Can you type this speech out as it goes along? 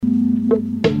This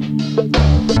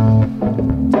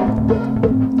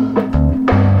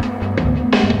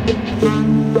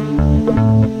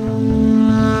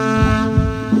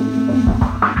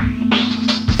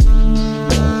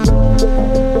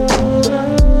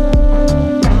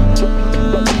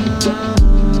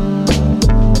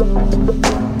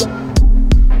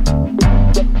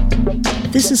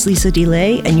is Lisa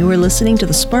DeLay, and you are listening to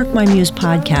the Spark My Muse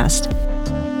podcast.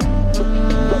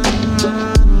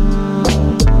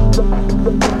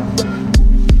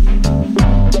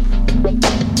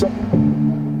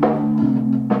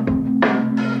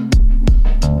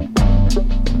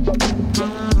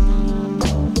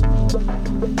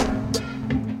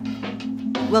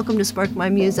 Welcome to Spark My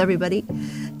Muse, everybody.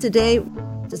 Today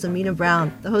is Amena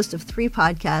Brown, the host of 3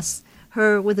 podcasts,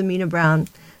 Her with Amena Brown,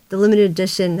 the limited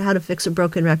edition How to Fix a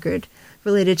Broken Record,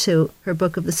 related to her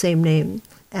book of the same name,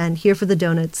 and Here for the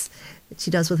Donuts, that she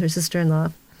does with her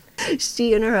sister-in-law.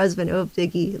 She and her husband, Ope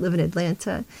Diggy, live in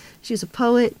Atlanta. She's a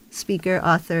poet, speaker,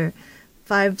 author,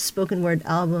 5 spoken word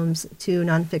albums, 2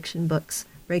 nonfiction books,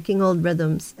 Breaking Old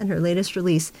Rhythms, and her latest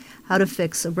release, How to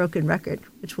Fix a Broken Record,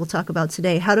 which we'll talk about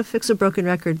today. How to Fix a Broken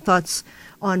Record, thoughts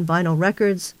on vinyl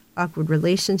records, awkward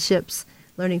relationships,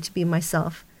 learning to be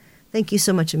myself. Thank you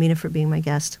so much, Amena, for being my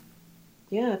guest.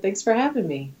 Yeah, thanks for having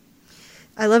me.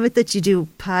 I love it that you do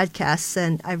podcasts,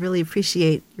 and I really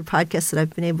appreciate your podcasts that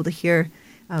I've been able to hear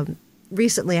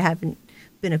recently. I haven't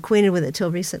been acquainted with it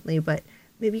till recently, but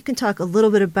maybe you can talk a little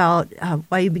bit about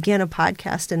why you began a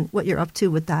podcast and what you're up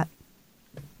to with that.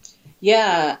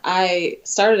 Yeah, I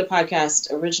started a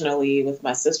podcast originally with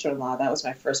my sister-in-law. That was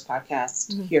my first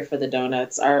podcast, Here for the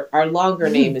Donuts. Our longer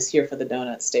name is Here for the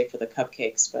Donuts, Stay for the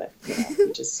Cupcakes, but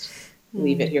we just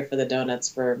leave it Here for the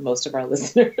Donuts for most of our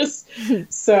listeners.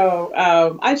 So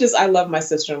I love my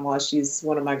sister-in-law. She's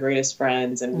one of my greatest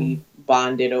friends, and we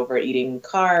bonded over eating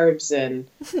carbs and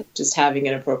just having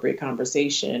an appropriate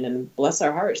conversation. And bless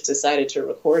our hearts, decided to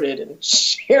record it and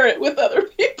share it with other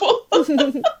people.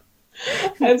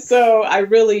 And so I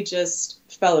really just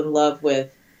fell in love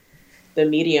with the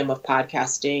medium of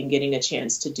podcasting, getting a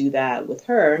chance to do that with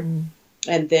her.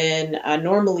 And then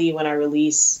normally when I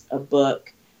release a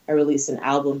book, I release an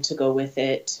album to go with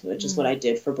it, which is what I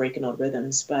did for Breaking Old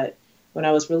Rhythms. But when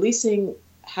I was releasing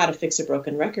How to Fix a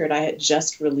Broken Record, I had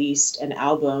just released an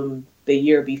album the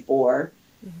year before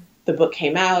the book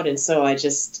came out. And so I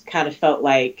just kind of felt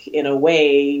like, in a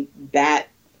way, that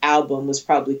album was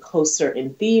probably closer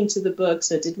in theme to the book.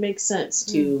 So it did make sense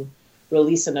to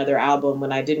release another album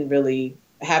when I didn't really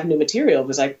have new material,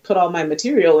 because I put all my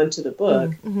material into the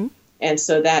book. And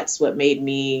so that's what made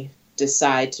me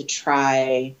decide to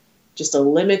try just a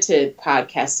limited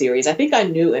podcast series. I think I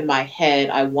knew in my head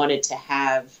I wanted to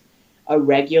have a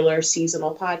regular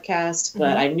seasonal podcast,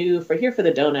 but I knew for Here for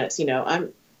the Donuts,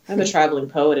 I'm a traveling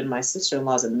poet and my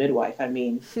sister-in-law's a midwife. I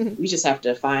mean, we just have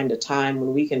to find a time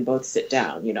when we can both sit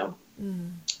down,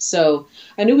 So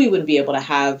I knew we wouldn't be able to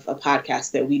have a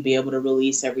podcast that we'd be able to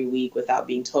release every week without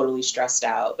being totally stressed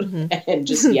out and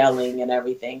just yelling and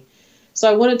everything. So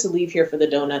I wanted to leave Here for the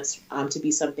Donuts to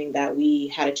be something that we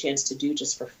had a chance to do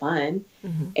just for fun.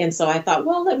 And so I thought,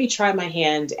 well, let me try my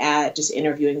hand at just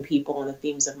interviewing people on the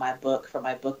themes of my book for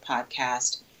my book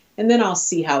podcast. And then I'll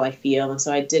see how I feel. And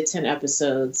so I did 10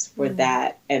 episodes for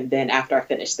that. And then after I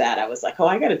finished that, I was like, oh,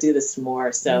 I got to do this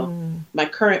more. So my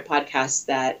current podcast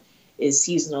that is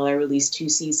seasonal, I release 2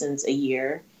 seasons a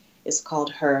year. It's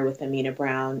called Her with Amena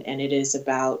Brown. And it is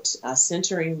about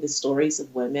centering the stories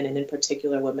of women, and in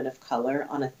particular, women of color,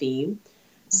 on a theme.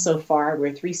 So far,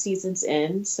 we're 3 seasons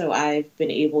in. So I've been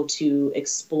able to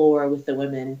explore with the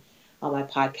women on my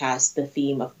podcast the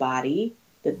theme of body,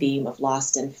 the theme of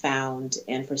lost and found.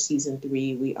 And for season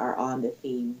 3, we are on the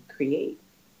theme create.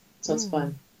 So it's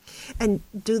fun. And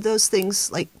do those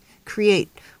things like create,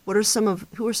 who are some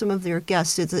of their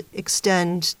guests? Is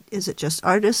it just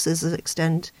artists? Does it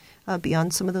extend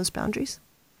beyond some of those boundaries?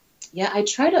 Yeah, I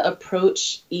try to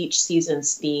approach each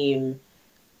season's theme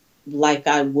like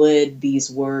I would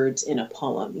these words in a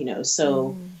poem,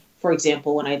 So for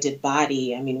example, when I did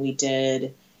body, we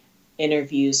did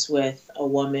interviews with a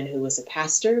woman who was a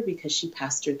pastor because she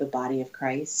pastored the body of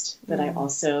Christ. But I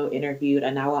also interviewed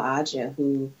Anawa Aja,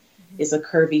 who is a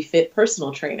curvy fit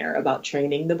personal trainer, about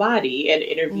training the body, and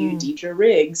interviewed Deidre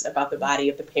Riggs about the body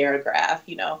of the paragraph,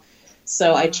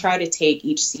 So I try to take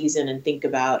each season and think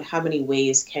about how many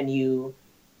ways can you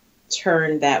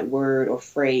turn that word or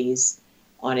phrase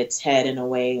on its head in a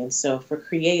way. And so for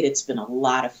Create, it's been a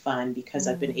lot of fun because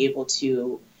I've been able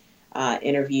to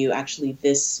interview, actually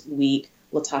this week,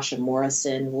 Latasha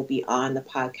Morrison will be on the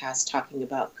podcast talking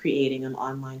about creating an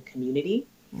online community.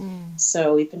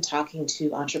 So we've been talking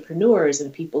to entrepreneurs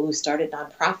and people who started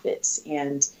nonprofits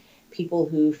and people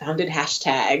who founded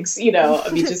hashtags,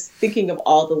 I mean, just thinking of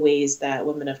all the ways that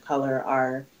women of color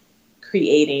are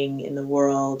creating in the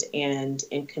world and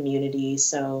in community.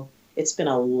 So it's been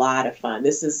a lot of fun.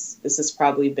 This has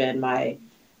probably been my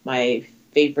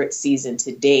favorite season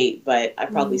to date, but I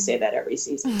probably say that every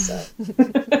season. So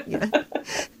yeah,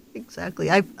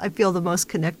 exactly. I feel the most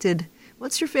connected.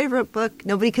 What's your favorite book?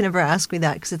 Nobody can ever ask me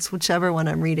that because it's whichever one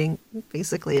I'm reading.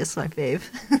 Basically, it's my fave.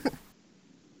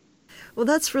 Well,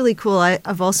 that's really cool.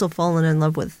 I've also fallen in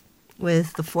love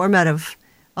with the format of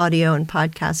audio and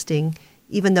podcasting,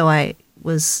 even though I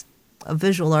was a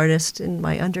visual artist in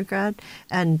my undergrad.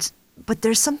 But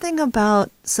there's something about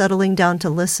settling down to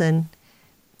listen,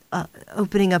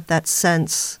 opening up that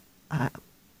sense.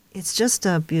 It's just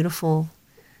a beautiful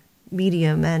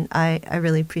medium, and I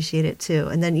really appreciate it too.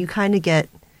 And then you kind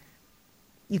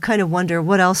of wonder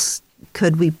what else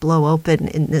could we blow open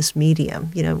in this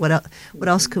medium? What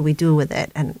else could we do with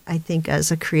it? And I think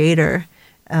as a creator,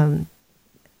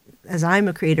 as I'm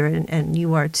a creator and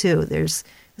you are too, it's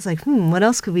like, what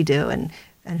else could we do?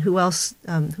 And who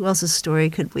else's story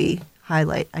could we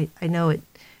highlight? I know it.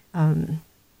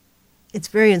 It's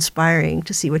very inspiring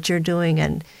to see what you're doing,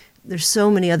 and there's so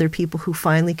many other people who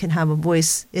finally can have a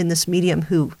voice in this medium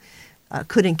who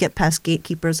couldn't get past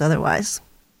gatekeepers otherwise.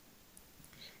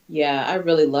 Yeah, I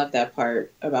really love that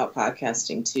part about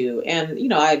podcasting too.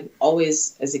 And, I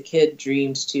always, as a kid,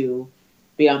 dreamed to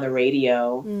be on the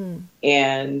radio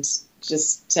and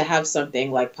just to have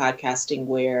something like podcasting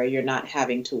where you're not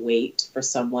having to wait for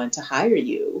someone to hire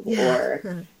you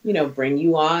or, bring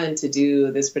you on to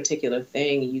do this particular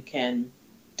thing. You can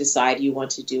decide you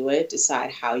want to do it,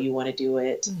 decide how you want to do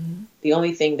it. The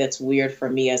only thing that's weird for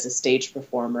me as a stage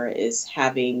performer is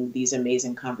having these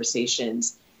amazing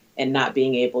conversations and not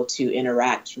being able to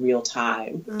interact real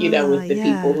time, with the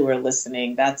people who are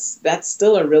listening. That's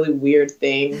still a really weird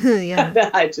thing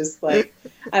that I just like.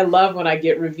 I love when I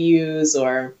get reviews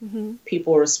or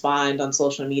people respond on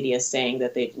social media saying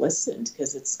that they've listened,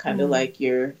 because it's kind of like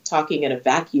you're talking in a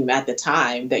vacuum at the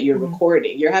time that you're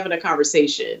recording. You're having a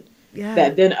conversation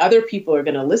that then other people are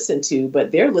going to listen to,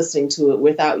 but they're listening to it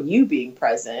without you being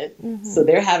present. So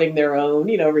they're having their own,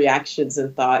 reactions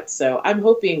and thoughts. So I'm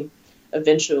hoping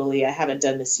eventually, I haven't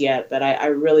done this yet, but I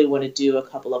really want to do a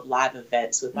couple of live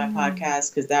events with my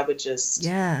podcast, because that would just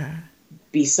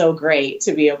be so great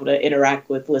to be able to interact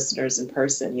with listeners in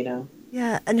person,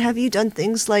 Yeah. And have you done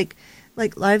things like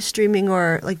live streaming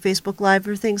or like Facebook Live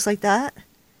or things like that?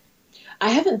 I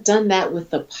haven't done that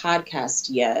with the podcast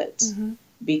yet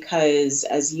because,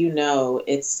 as you know,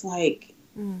 it's like,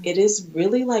 it is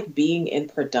really like being in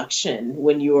production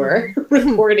when you're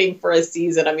recording for a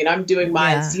season. I mean, I'm doing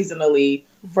mine seasonally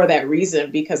for that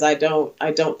reason, because I don't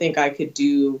think I could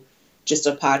do just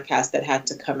a podcast that had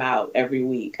to come out every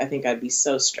week. I think I'd be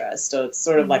so stressed. So it's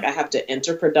sort of like I have to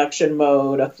enter production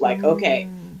mode of like, okay,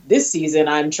 this season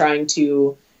I'm trying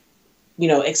to,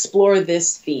 explore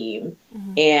this theme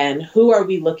and who are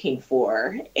we looking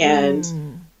for?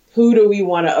 And who do we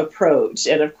want to approach?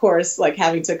 And of course, like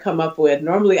having to come up with,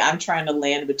 normally I'm trying to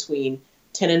land between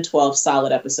 10 and 12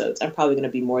 solid episodes. I'm probably going to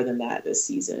be more than that this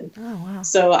season. Oh, wow.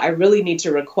 So I really need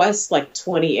to request like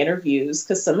 20 interviews,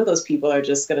 because some of those people are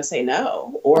just going to say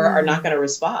no or are not going to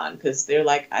respond because they're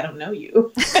like, I don't know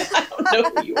you. I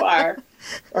don't know who you are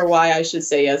or why I should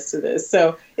say yes to this.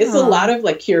 So it's a lot of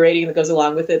like curating that goes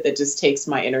along with it that just takes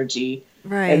my energy.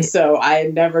 Right. And so I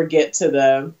never get to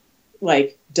the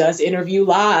like, does interview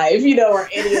live, or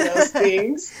any of those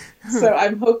things. So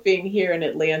I'm hoping here in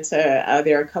Atlanta,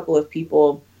 there are a couple of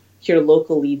people here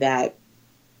locally that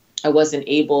I wasn't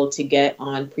able to get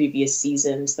on previous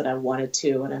seasons that I wanted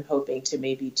to. And I'm hoping to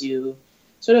maybe do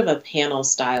sort of a panel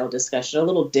style discussion, a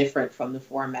little different from the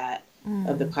format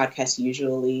of the podcast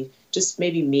usually. Just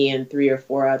maybe me and 3 or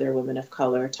 4 other women of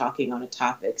color talking on a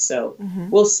topic. So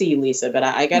we'll see, Lisa, but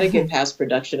I got to get past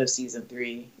production of season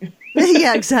 3.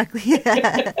 Yeah, exactly.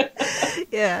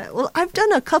 Yeah. Well, I've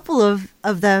done a couple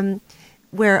of them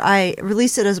where I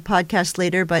released it as a podcast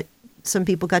later, but some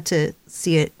people got to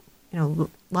see it,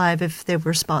 live if they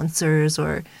were sponsors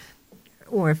or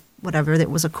if whatever,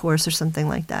 it was a course or something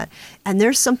like that. And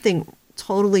there's something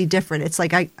totally different. It's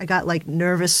like I got like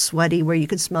nervous, sweaty, where you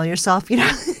could smell yourself,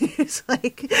 It's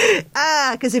like,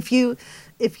 because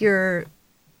if you're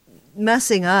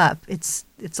messing up, it's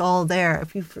all there.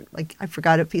 If you I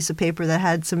forgot a piece of paper that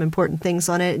had some important things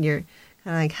on it, and you're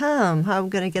kind of like, how am I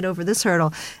going to get over this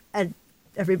hurdle? And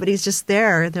everybody's just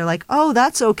there. They're like, oh,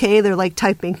 that's okay. They're like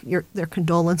typing their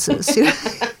condolences.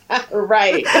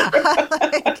 Right.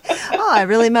 Like, oh, I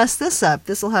really messed this up.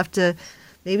 This will have to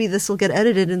maybe this will get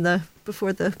edited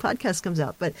before the podcast comes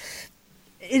out. But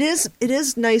it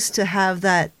is nice to have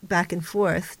that back and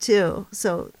forth too.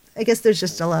 So I guess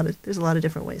there's a lot of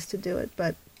different ways to do it.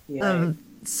 But Yeah.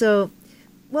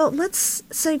 Well, let's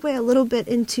segue a little bit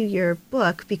into your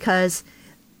book, because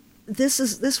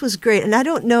this was great. And I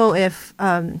don't know if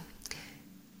do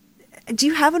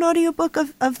you have an audiobook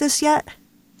of this yet?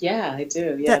 Yeah, I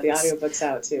do. Yeah, the audiobook's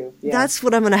out too. Yeah. That's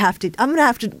what I'm going to have to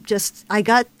just, I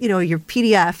got, your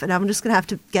PDF, and I'm just going to have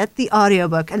to get the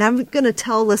audiobook, and I'm going to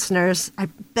tell listeners, I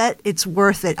bet it's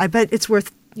worth it. I bet it's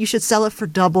worth, you should sell it for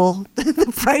double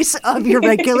the price of your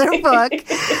regular book,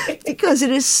 because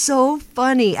it is so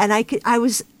funny. And I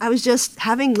was just,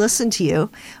 having listened to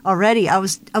you already, I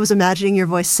was imagining your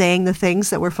voice saying the things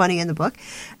that were funny in the book.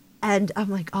 And I'm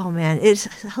like, oh man, it's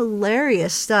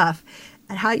hilarious stuff.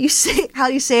 And how you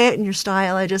say it in your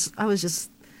style, I was just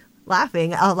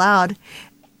laughing out loud.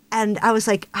 And I was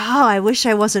like, oh, I wish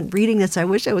I wasn't reading this. I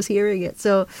wish I was hearing it.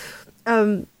 So,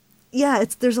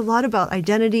 there's a lot about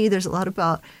identity. There's a lot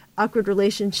about awkward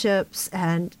relationships,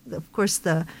 and of course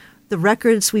the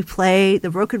records we play,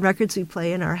 the broken records we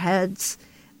play in our heads.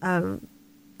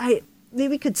 I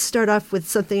maybe could start off with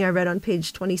something I read on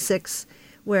page 26,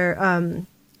 where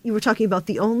you were talking about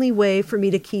the only way for me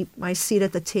to keep my seat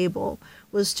at the table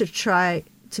was to try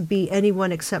to be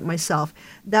anyone except myself.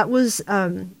 That was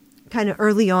kind of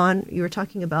early on. You were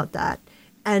talking about that.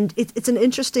 And it's an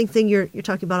interesting thing you're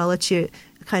talking about. I'll let you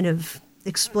kind of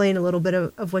explain a little bit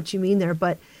of what you mean there.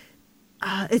 But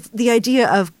it's the idea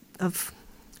of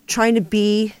trying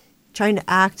to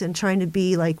act and trying to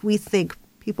be like we think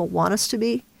people want us to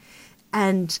be,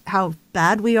 and how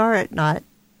bad we are at not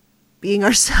being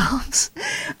ourselves.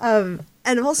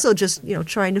 And also just,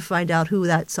 trying to find out who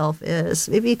that self is.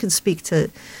 Maybe you can speak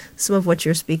to some of what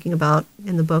you're speaking about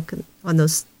in the book on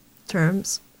those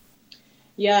terms.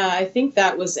 Yeah, I think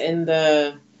that was in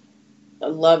the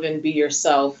Love and Be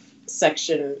Yourself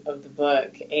section of the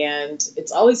book. And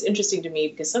it's always interesting to me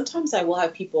because sometimes I will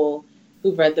have people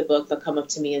who've read the book, they'll come up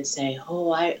to me and say,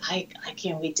 oh, I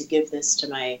can't wait to give this to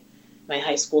my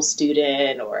high school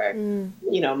student or,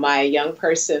 my young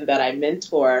person that I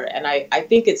mentor. And I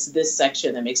think it's this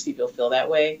section that makes people feel that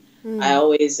way. I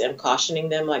always am cautioning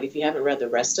them, like, if you haven't read the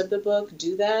rest of the book,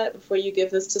 do that before you give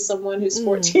this to someone who's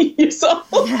 14 years old.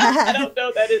 I don't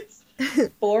know that it's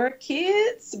for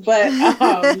kids, but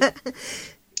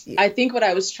I think what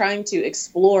I was trying to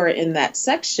explore in that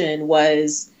section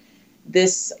was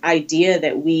this idea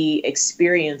that we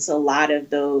experience a lot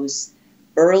of those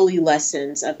early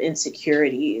lessons of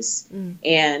insecurities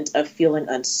and of feeling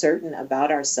uncertain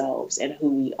about ourselves and who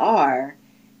we are,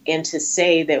 and to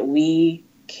say that we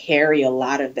carry a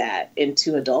lot of that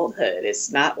into adulthood.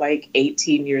 It's not like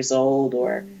 18 years old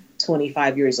or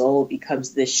 25 years old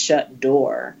becomes this shut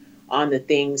door on the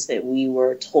things that we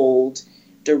were told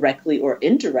directly or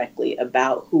indirectly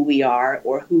about who we are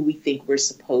or who we think we're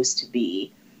supposed to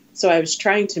be. So I was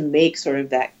trying to make sort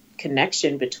of that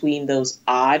connection between those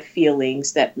odd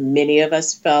feelings that many of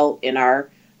us felt in our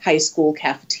high school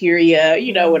cafeteria,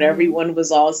 when everyone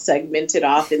was all segmented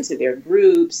off into their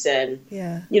groups and,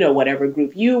 whatever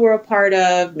group you were a part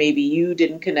of, maybe you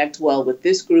didn't connect well with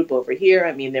this group over here.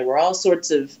 I mean, there were all sorts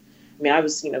of, I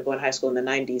was, going to high school in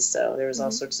the 90s. So there was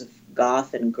all sorts of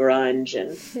goth and grunge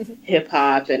and hip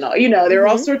hop and, there were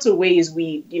all sorts of ways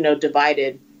we,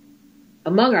 divided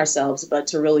among ourselves, but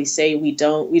to really say we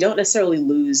don't necessarily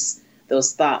lose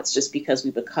those thoughts just because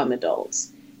we become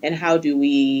adults. And how do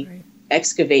we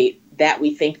excavate that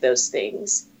we think those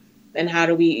things? And how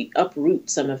do we uproot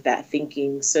some of that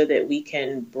thinking so that we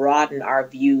can broaden our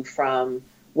view from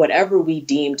whatever we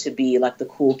deem to be like the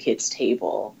cool kids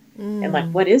table? And like,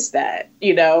 what is that?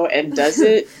 And does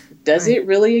it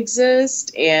really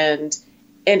exist? And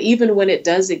even when it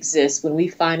does exist, when we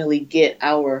finally get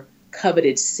our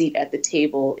coveted seat at the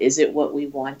table, is it what we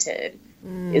wanted?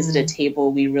 Is it a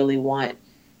table we really want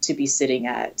to be sitting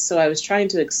at? So I was trying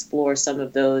to explore some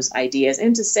of those ideas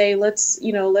and to say, let's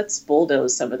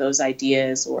bulldoze some of those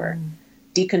ideas or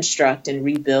deconstruct and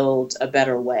rebuild a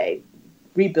better way,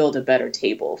 rebuild a better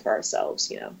table for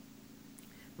ourselves,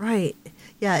 Right.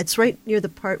 Yeah, it's right near the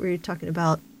part where you're talking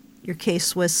about your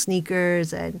K-Swiss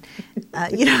sneakers and,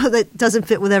 that doesn't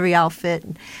fit with every outfit.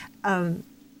 And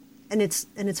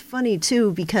it's funny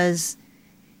too, because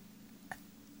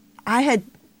I had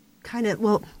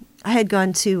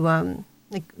gone to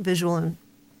like visual and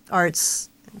arts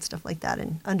and stuff like that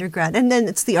in undergrad, and then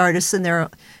it's the artists, and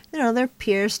they're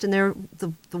pierced, and they're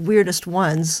the weirdest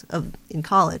ones in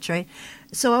college, right?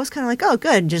 So I was kind of like, oh,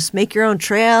 good, just make your own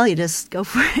trail, you just go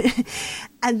for it.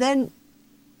 And then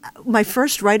my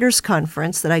first writers'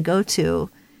 conference that I go to,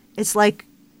 it's like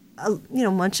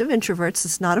bunch of introverts.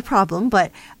 It's not a problem,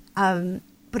 but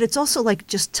it's also like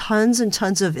just tons and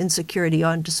tons of insecurity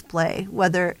on display.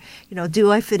 Whether,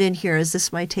 do I fit in here? Is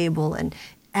this my table?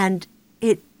 And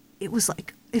it was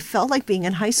like, it felt like being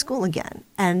in high school again.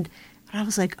 And I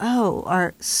was like,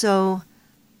 so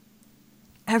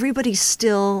everybody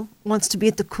still wants to be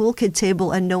at the cool kid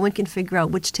table and no one can figure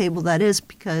out which table that is,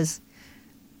 because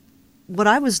what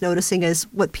I was noticing is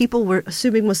what people were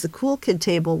assuming was the cool kid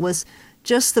table was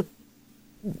just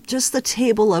the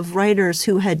table of writers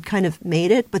who had kind of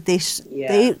made it, but they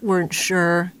weren't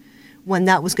sure when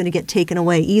that was going to get taken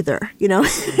away either,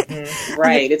 Mm-hmm.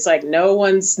 Right. It's like no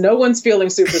one's feeling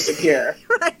super secure.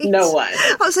 Right. No one.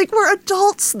 I was like, we're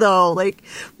adults though. Like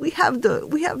we have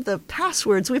the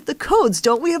passwords, we have the codes.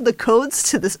 Don't we have the codes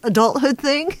to this adulthood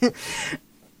thing?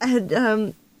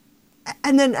 And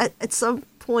then at some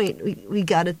point we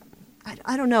got it.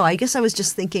 I don't know. I guess I was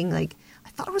just thinking, like, I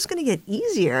thought it was going to get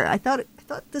easier. I thought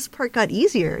this part got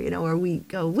easier, where we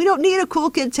go, we don't need a cool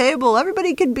kid table.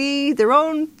 Everybody can be their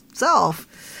own self.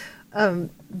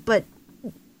 But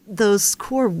those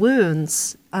core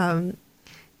wounds, I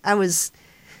was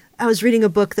reading a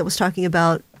book that was talking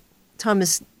about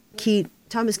Thomas Keating,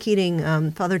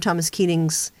 Father Thomas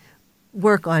Keating's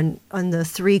work on the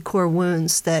 3 core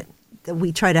wounds that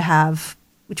we try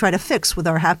to fix with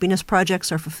our happiness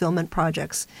projects, our fulfillment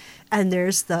projects. And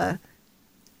there's the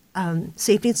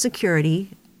safety and security,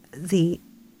 the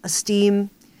esteem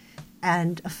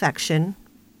and affection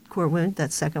core wound,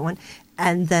 that second one,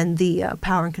 and then the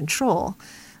power and control.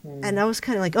 And I was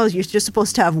kind of like, oh, you're just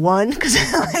supposed to have one? Because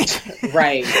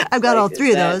right. I've got all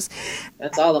 3 of those.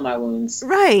 That's all of my wounds.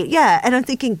 Right, yeah. And I'm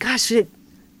thinking, gosh,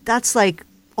 that's like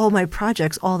all my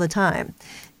projects all the time.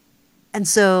 And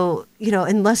so,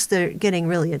 unless they're getting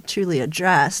really truly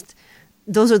addressed,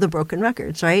 those are the broken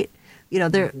records, right?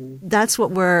 That's all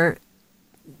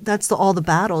the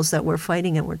battles that we're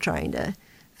fighting, and we're trying to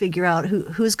figure out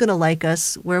who's going to like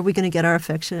us, where are we going to get our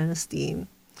affection and esteem,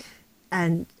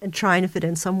 and trying to fit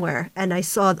in somewhere. And I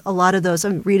saw a lot of those.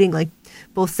 I'm reading like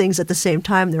both things at the same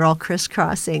time. They're all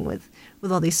crisscrossing with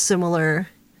all these similar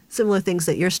things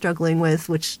that you're struggling with,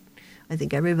 which I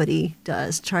think everybody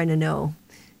does, trying to know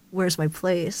where's my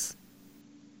place.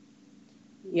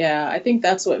 Yeah, I think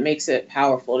that's what makes it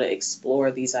powerful to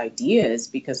explore these ideas,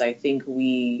 because I think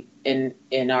we, in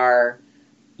our,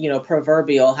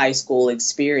 proverbial high school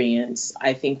experience,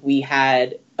 I think we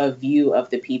had a view of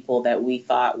the people that we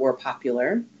thought were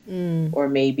popular, or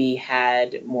maybe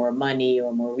had more money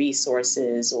or more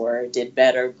resources or did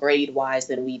better grade-wise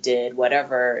than we did,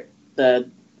 whatever the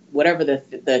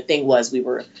thing was we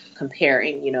were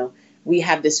comparing. We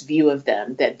have this view of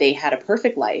them that they had a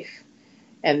perfect life,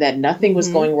 and that nothing was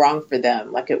going wrong for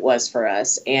them like it was for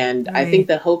us. And right. I think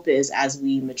the hope is, as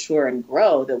we mature and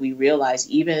grow, that we realize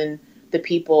even the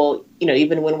people,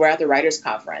 even when we're at the writers'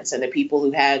 conference, and the people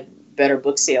who had better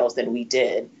book sales than we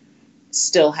did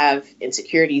still have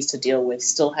insecurities to deal with,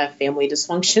 still have family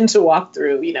dysfunction to walk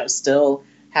through, still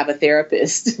have a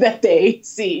therapist that they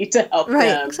see to help them.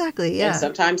 Right, exactly, yeah.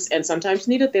 And sometimes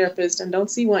need a therapist and don't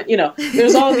see one.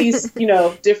 There's all these,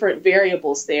 different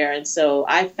variables there. And so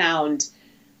I found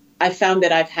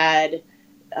that I've had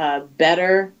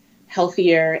better,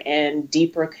 healthier, and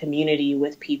deeper community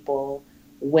with people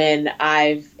when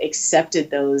I've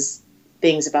accepted those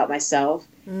things about myself,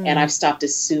 and I've stopped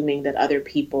assuming that other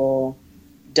people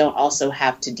don't also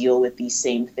have to deal with these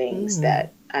same things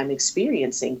that I'm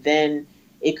experiencing. Then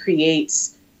it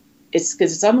creates,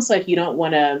 because it's almost like you don't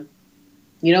want to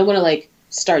like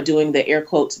start doing the air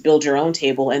quotes, build your own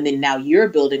table, and then now you're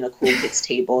building a cool kids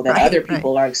table that other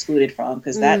people are excluded from,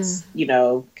 because that's,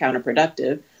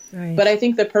 counterproductive. Right. But I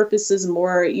think the purpose is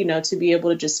more, to be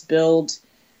able to just build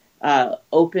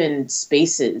open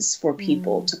spaces for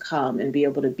people to come and be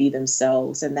able to be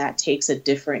themselves. And that takes a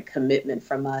different commitment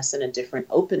from us and a different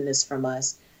openness from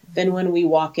us than when we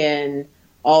walk in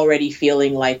already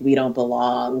feeling like we don't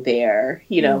belong there.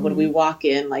 When we walk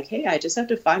in like, hey, I just have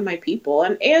to find my people.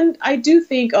 And I do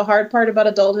think a hard part about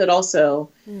adulthood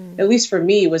also, at least for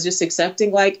me, was just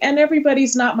accepting and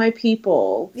everybody's not my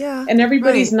people. Yeah. And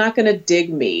everybody's not going to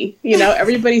dig me.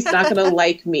 Everybody's not going to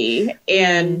like me.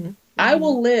 And I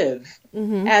will live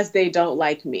as they don't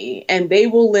like me, and they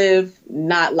will live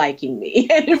not liking me.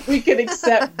 And if we could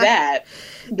accept that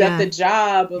the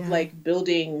job of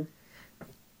building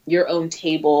your own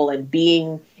table and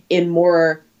being in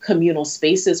more communal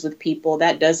spaces with people,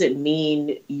 that doesn't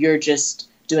mean you're just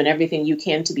doing everything you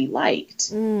can to be liked.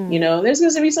 There's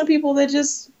going to be some people that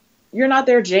just, you're not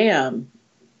their jam.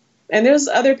 And there's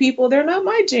other people, they're not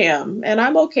my jam, and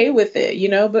I'm okay with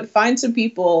it, but find some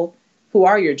people who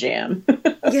are your jam.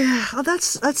 Yeah, well,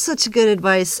 that's such good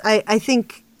advice. I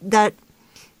think that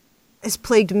has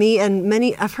plagued me and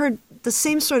many. I've heard the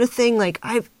same sort of thing. Like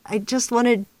I just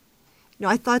wanted,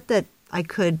 I thought that I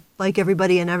could like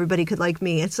everybody and everybody could like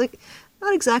me. It's like,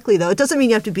 not exactly though. It doesn't mean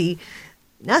you have to be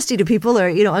nasty to people or,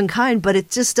 unkind, but it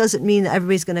just doesn't mean that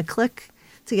everybody's going to click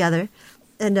together.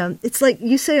 And it's like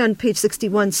you say on page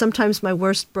 61, sometimes my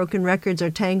worst broken records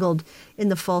are tangled in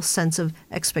the false sense of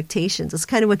expectations. It's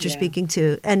kind of what you're speaking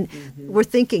to. And we're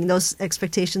thinking those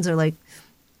expectations are like,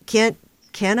 can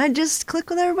I just click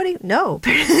with everybody? No.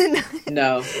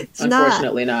 No,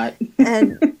 unfortunately not.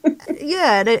 And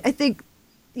yeah, and I think,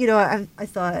 I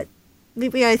thought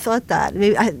that.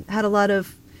 Maybe I had a lot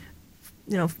of,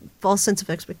 false sense of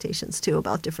expectations too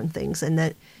about different things, and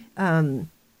that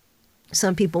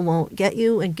some people won't get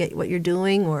you and get what you're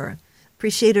doing or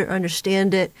appreciate it or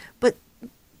understand it. But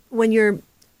when you're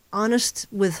honest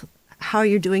with how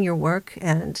you're doing your work,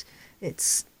 and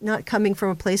it's not coming from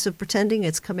a place of pretending,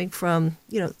 it's coming from,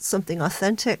 something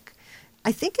authentic,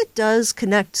 I think it does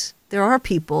connect. There are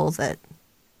people that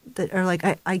are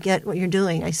like, I get what you're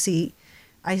doing. I see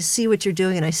what you're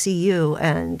doing and I see you,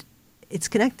 and it's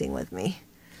connecting with me.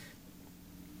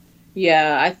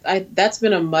 Yeah, I that's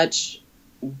been a much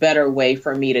better way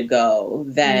for me to go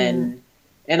than,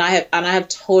 and I have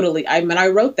totally, I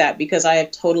wrote that because I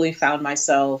have totally found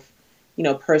myself,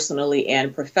 personally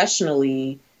and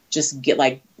professionally, just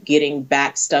getting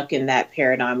back stuck in that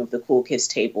paradigm of the cool kids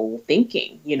table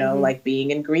thinking, like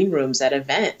being in green rooms at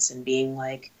events and being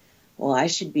like, well, I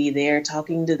should be there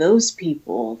talking to those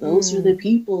people. Those are the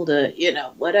people to,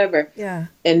 whatever. Yeah.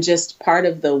 And just part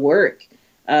of the work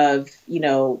of,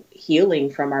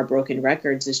 healing from our broken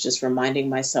records is just reminding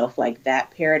myself, like,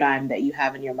 that paradigm that you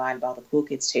have in your mind about the cool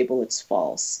kids table, it's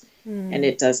false and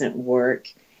it doesn't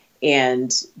work.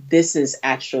 And this is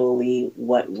actually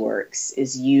what works,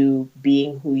 is you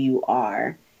being who you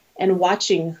are and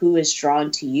watching who is drawn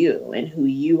to you and who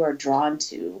you are drawn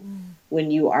to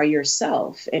when you are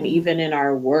yourself. And even in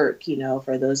our work,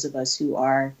 for those of us who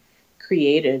are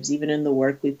creatives, even in the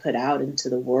work we put out into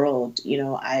the world,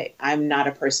 I'm not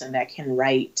a person that can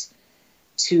write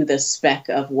to the spec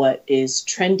of what is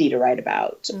trendy to write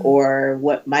about or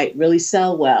what might really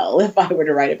sell well if I were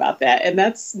to write about that. And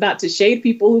that's not to shade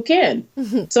people who can.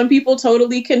 Some people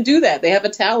totally can do that. They have a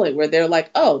talent where they're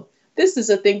like, oh, this is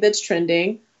a thing that's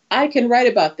trending. I can write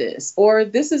about this. Or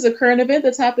this is a current event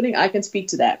that's happening. I can speak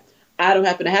to that. I don't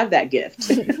happen to have that gift,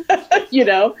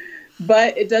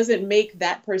 but it doesn't make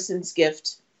that person's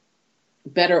gift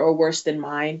better or worse than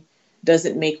mine.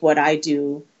 Doesn't make what I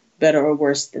do better or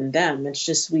worse than them. It's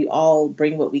just, we all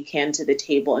bring what we can to the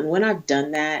table. And when I've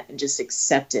done that and just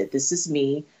accepted, this is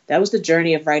me, that was the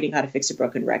journey of writing How to Fix a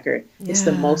Broken Record. Yeah. It's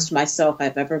the most myself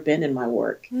I've ever been in my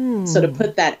work. So to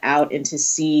put that out and to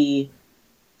see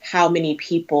how many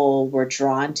people were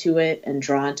drawn to it and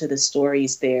drawn to the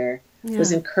stories there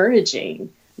was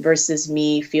encouraging, versus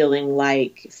me feeling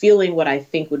what I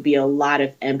think would be a lot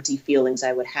of empty feelings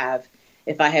I would have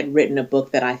if I had written a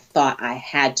book that I thought I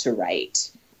had to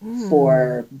write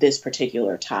for this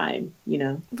particular time,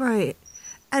 Right.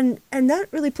 And that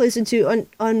really plays into, on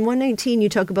 119, you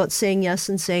talk about saying yes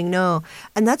and saying no.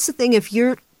 And that's the thing, if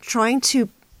you're trying to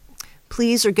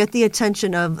please or get the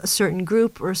attention of a certain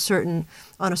group or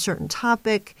on a certain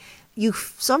topic, you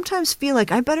sometimes feel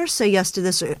like, I better say yes to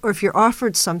this. Or if you're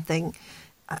offered something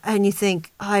and you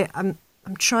think, I'm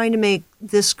trying to make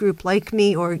this group like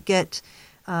me or get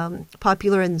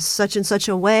popular in such and such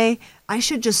a way, I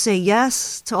should just say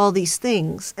yes to all these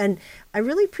things. And I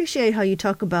really appreciate how you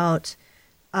talk about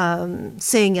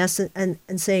saying yes and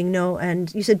saying no.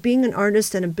 And you said being an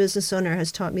artist and a business owner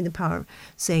has taught me the power of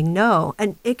saying no.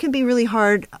 And it can be really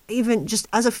hard, even just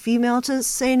as a female, to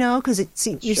say no, because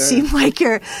you seem like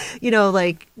you're,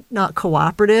 like not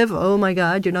cooperative. Oh my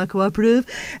God, you're not cooperative.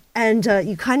 And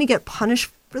you kind of get punished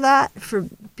for that, for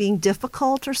being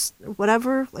difficult or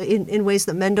whatever, in ways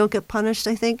that men don't get punished,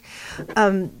 I think.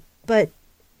 But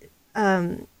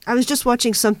I was just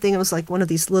watching something, it was like one of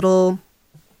these little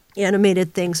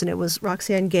animated things, and it was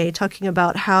Roxane Gay talking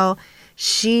about how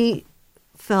she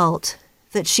felt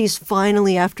that she's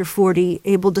finally, after 40,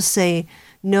 able to say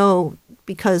no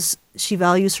because she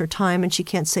values her time and she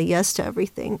can't say yes to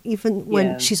everything, even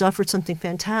when she's offered something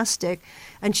fantastic.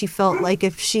 And she felt like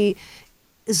if she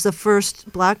is the first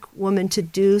Black woman to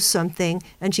do something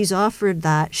and she's offered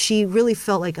that, she really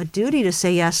felt like a duty to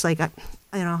say yes. Like,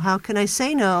 how can I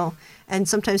say no? And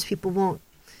sometimes people won't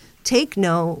take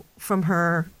no from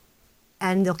her,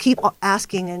 and they'll keep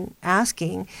asking and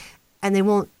asking, and they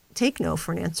won't take no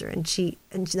for an answer. And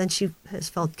then she has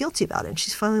felt guilty about it. And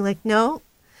she's finally like, no,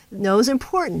 no is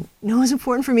important. No is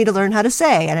important for me to learn how to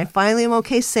say. And I finally am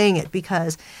okay saying it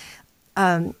because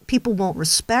people won't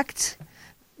respect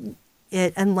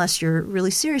it unless you're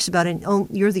really serious about it.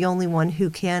 You're the only one who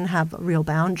can have a real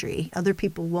boundary. Other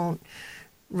people won't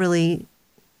really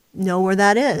know where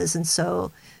that is. And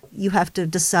so you have to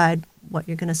decide what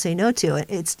you're going to say no to.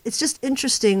 It's just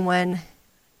interesting when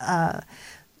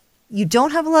you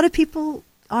don't have a lot of people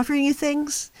offering you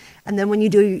things, and then when you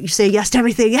do, you say yes to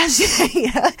everything. Yes.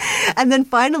 Yeah. And then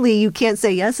finally you can't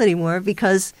say yes anymore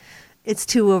because it's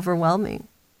too overwhelming.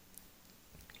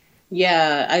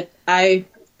 Yeah, I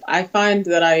find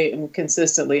that I am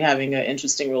consistently having an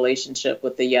interesting relationship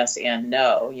with the yes and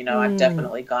no. You know, I've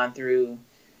definitely gone through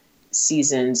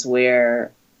seasons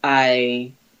where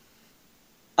I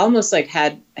almost like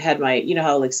had my, you know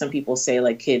how like some people say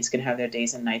like kids can have their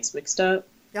days and nights mixed up.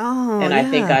 Oh, and yeah. I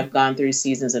think I've gone through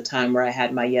seasons of time where I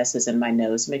had my yeses and my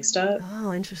nos mixed up.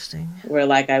 Oh, interesting. Where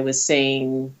like I was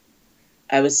saying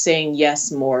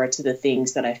yes more to the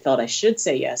things that I felt I should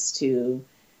say yes to.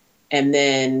 And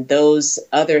then those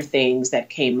other things that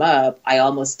came up, I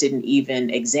almost didn't even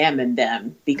examine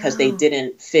them because they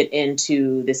didn't fit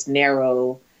into this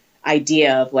narrow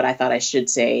idea of what I thought I should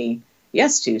say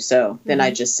yes to. So then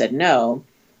I just said no.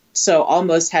 So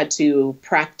almost had to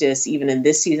practice even in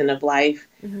this season of life.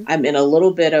 I'm in a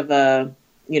little bit of a,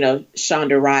 you know,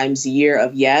 Shonda Rhimes year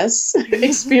of yes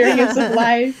experience of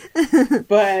life,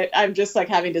 but I'm just like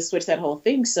having to switch that whole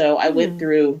thing. So I went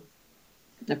through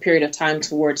a period of time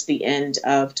towards the end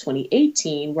of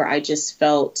 2018 where I just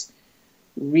felt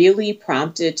really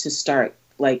prompted to start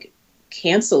like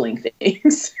canceling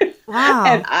things. Wow.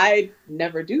 And I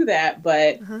never do that,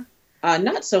 but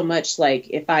not so much like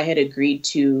if I had agreed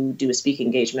to do a speaking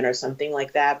engagement or something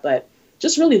like that, but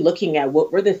just really looking at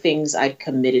what were the things I'd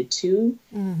committed to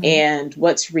and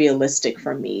what's realistic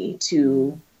for me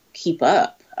to keep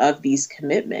up of these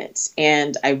commitments.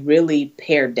 And I really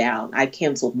pared down. I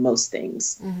canceled most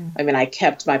things. I mean, I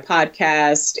kept my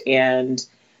podcast and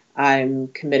I'm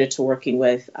committed to working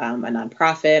with a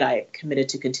nonprofit. I committed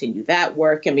to continue that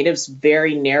work. I mean, it was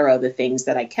very narrow, the things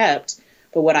that I kept.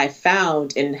 But what I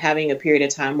found in having a period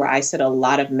of time where I said a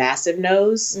lot of massive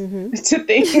no's to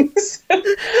things,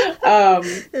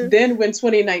 then when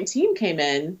 2019 came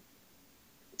in,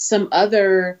 some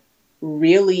other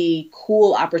really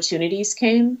cool opportunities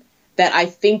came that I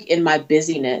think in my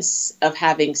busyness of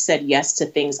having said yes to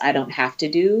things I don't have to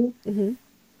do,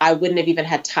 I wouldn't have even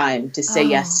had time to say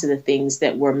yes to the things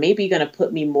that were maybe going to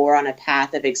put me more on a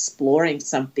path of exploring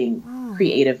something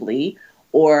creatively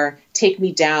or take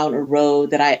me down a road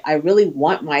that I really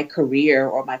want my career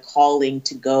or my calling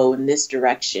to go in this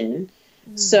direction.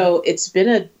 So it's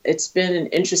been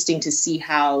interesting to see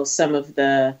how some of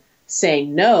the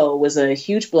saying no was a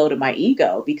huge blow to my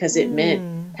ego because it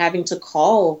meant having to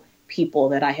call people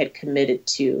that I had committed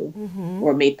to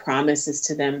or made promises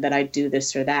to them that I'd do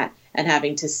this or that and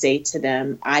having to say to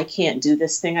them, I can't do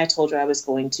this thing I told you I was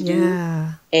going to do.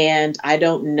 And I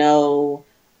don't know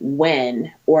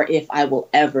when or if I will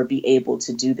ever be able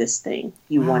to do this thing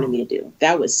you wanted me to do.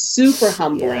 That was super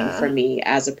humbling for me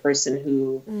as a person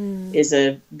who is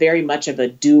a very much of a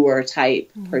doer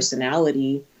type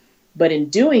personality. But in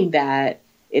doing that,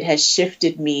 it has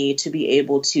shifted me to be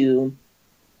able to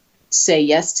say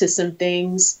yes to some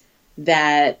things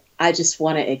that I just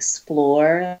want to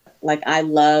explore. Like I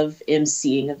love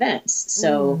emceeing events.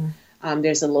 So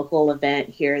there's a local event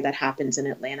here that happens in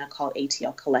Atlanta called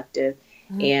ATL Collective.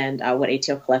 And what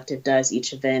ATL Collective does,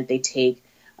 each event, they take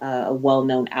a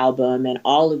well-known album and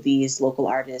all of these local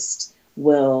artists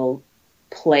will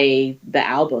play the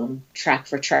album track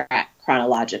for track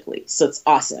chronologically. So it's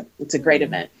awesome. It's a great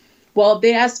event. Well,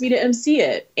 they asked me to MC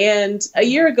it. And a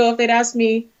year ago, if they'd asked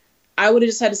me, I would have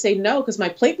just had to say no because my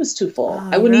plate was too full.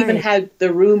 I wouldn't even have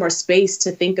the room or space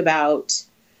to think about,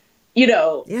 you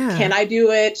know, can I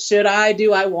do it? Should I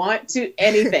do I want to?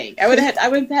 Anything. I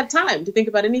wouldn't have time to think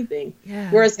about anything.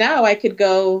 Whereas now I could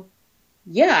go,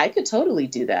 yeah, I could totally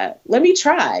do that. Let me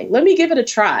try. Let me give it a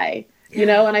try. You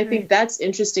know, and I think that's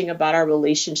interesting about our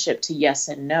relationship to yes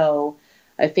and no.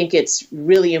 I think it's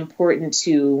really important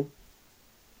to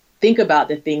think about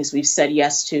the things we've said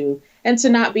yes to and to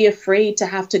not be afraid to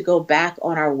have to go back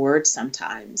on our word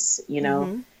sometimes, you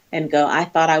know, and go, I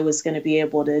thought I was going to be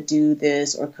able to do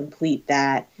this or complete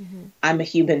that. I'm a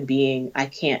human being. I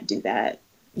can't do that.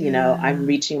 You know, I'm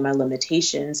reaching my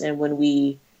limitations. And when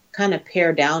we kind of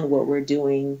pare down what we're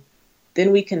doing,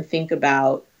 then we can think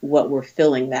about what we're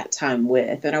filling that time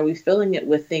with. And are we filling it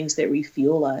with things that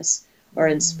refuel us or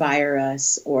inspire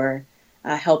us or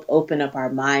help open up our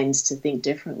minds to think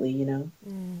differently, you know?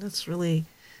 That's really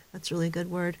That's a really good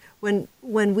word. When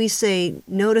we say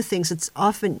no to things, it's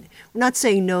often, we're not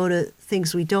saying no to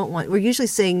things we don't want. We're usually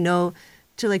saying no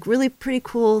to like really pretty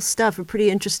cool stuff or pretty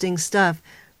interesting stuff.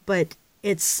 But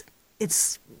it's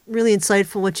really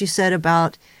insightful what you said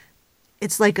about,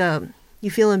 it's like you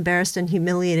feel embarrassed and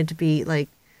humiliated to be like,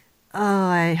 oh,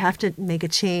 I have to make a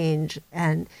change.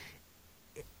 And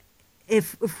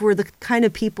if we're the kind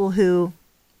of people who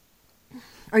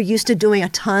are used to doing a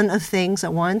ton of things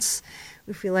at once,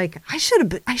 we feel like I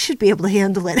should be able to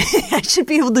handle it. I should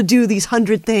be able to do these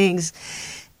 100 things.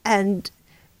 And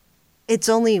it's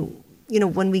only,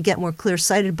 when we get more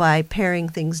clear-sighted by paring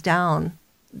things down,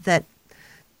 that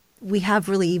we have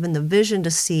really even the vision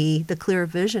to see, the clear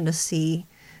vision to see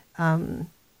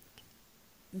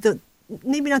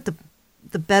maybe not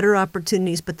the better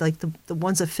opportunities, but like the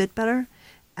ones that fit better.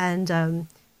 And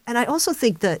I also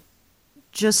think that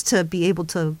just to be able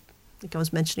to, like I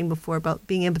was mentioning before, about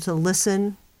being able to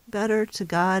listen better to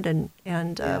God and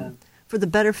for the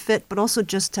better fit, but also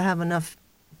just to have enough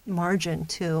margin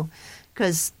too,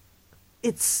 because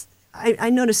I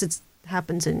notice it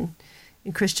happens in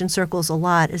Christian circles a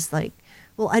lot. It's like,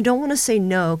 well, I don't want to say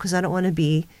no because I don't want to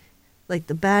be like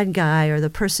the bad guy or the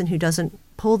person who doesn't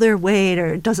pull their weight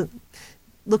or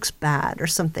looks bad or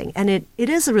something. And it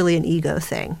is really an ego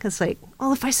thing. It's like,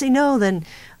 well, if I say no, then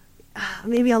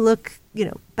maybe I'll look,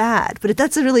 bad. But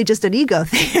that's really just an ego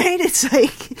thing, right? It's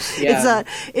like,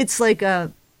 it's like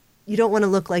you don't want to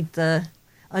look like the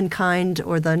unkind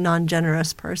or the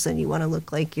non-generous person. You want to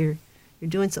look like you're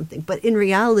doing something. But in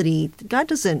reality,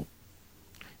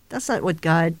 that's not what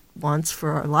God wants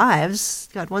for our lives.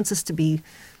 God wants us to be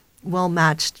well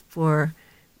matched for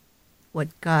what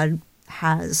God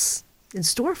has in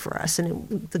store for us,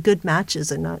 and the good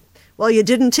matches, and not, well, you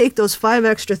didn't take those 5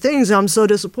 extra things, I'm so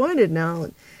disappointed now.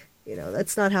 And,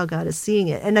 that's not how God is seeing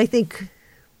it. And I think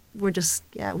we're just,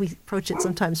 we approach it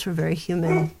sometimes from a very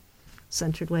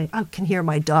human-centered way. I can hear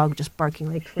my dog just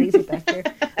barking like crazy back there.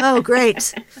 Oh,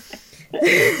 great.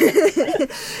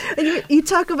 And you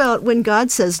talk about when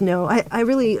God says no. I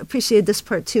really appreciate this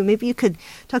part too. Maybe you could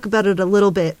talk about it a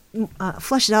little bit,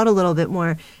 flesh it out a little bit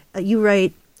more. You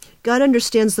write, God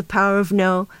understands the power of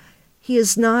no. He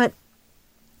is not,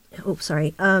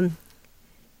 he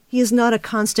is not a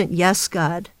constant yes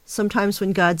God. Sometimes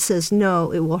when God says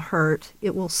no, it will hurt,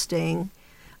 it will sting.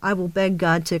 I will beg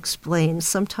God to explain.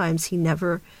 Sometimes he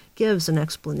never gives an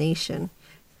explanation.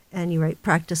 And you write,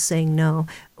 practice saying no.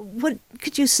 What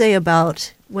could you say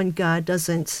about when God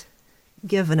doesn't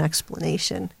give an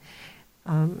explanation?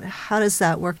 How does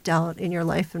that work out in your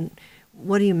life, and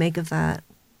what do you make of that?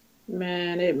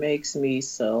 Man, it makes me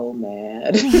so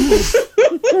mad.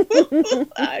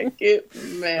 I get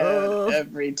mad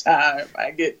every time.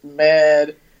 I get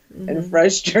mad and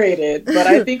frustrated. But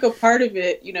I think a part of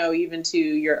it, even to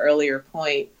your earlier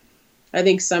point, I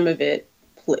think some of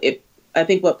I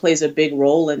think what plays a big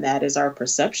role in that is our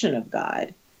perception of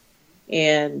God.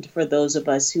 And for those of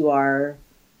us who are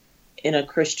in a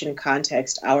Christian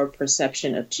context, our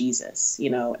perception of Jesus,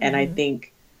 and I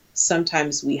think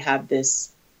sometimes we have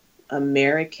this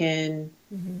American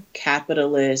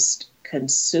capitalist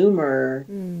consumer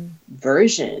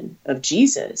version of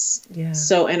Jesus. Yeah.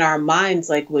 So in our minds,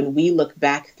 like when we look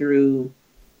back through,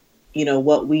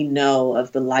 what we know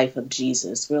of the life of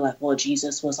Jesus, we're like, well,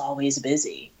 Jesus was always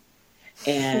busy.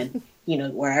 And,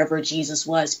 wherever Jesus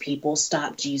was, people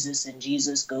stop Jesus, and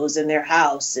Jesus goes in their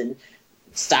house and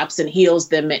stops and heals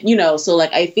them. And, so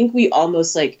like, I think we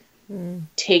almost like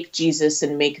take Jesus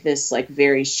and make this like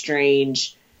very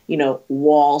strange,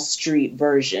 Wall Street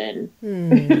version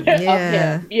of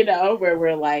him, where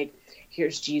we're like,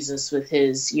 here's Jesus with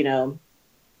his,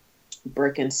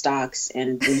 Birkenstocks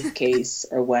and briefcase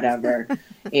or whatever.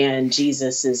 And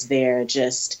Jesus is there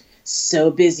just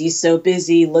so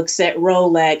busy, looks at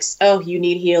Rolex. Oh, you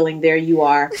need healing. There you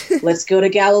are. Let's go to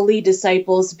Galilee,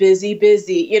 disciples, busy,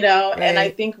 right. And I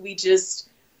think we just,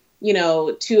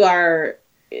 to our,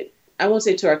 I won't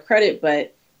say to our credit,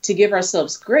 but to give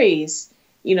ourselves grace,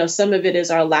 some of it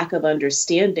is our lack of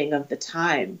understanding of the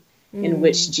time in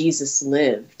which Jesus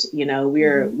lived. We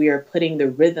are putting the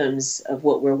rhythms of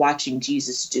what we're watching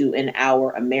Jesus do in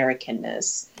our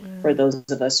Americanness for those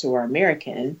of us who are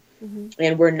American.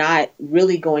 And we're not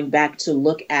really going back to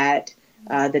look at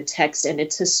the text and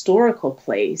its historical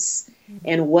place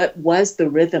and what was the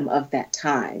rhythm of that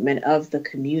time and of the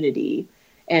community.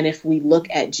 And if we look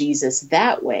at Jesus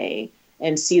that way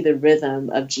and see the rhythm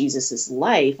of Jesus's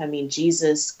life, I mean,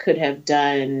 Jesus could have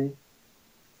done,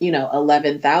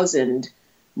 11,000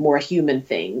 more human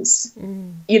things,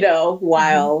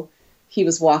 while he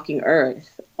was walking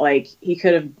earth. Like he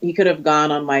could have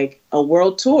gone on like a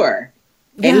world tour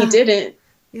And he didn't,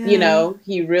 Yeah.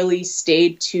 he really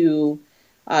stayed to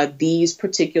these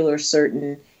particular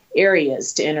certain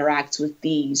areas to interact with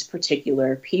these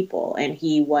particular people. And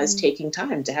he was taking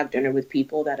time to have dinner with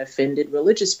people that offended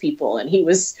religious people. And he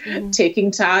was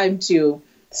taking time to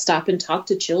stop and talk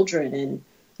to children. And,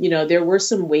 there were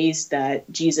some ways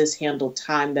that Jesus handled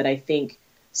time that I think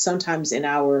sometimes in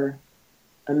our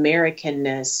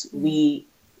Americanness, we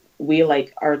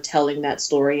like are telling that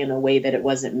story in a way that it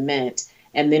wasn't meant.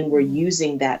 And then we're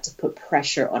using that to put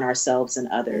pressure on ourselves and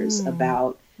others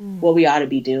about what we ought to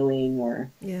be doing, or,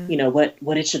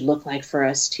 what it should look like for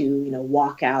us to,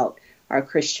 walk out our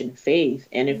Christian faith.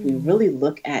 And if we really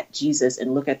look at Jesus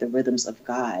and look at the rhythms of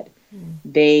God,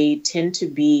 they tend to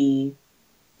be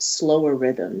slower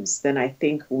rhythms than I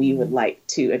think we would like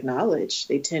to acknowledge.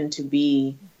 They tend to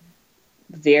be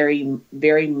very,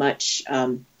 very much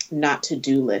not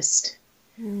to-do list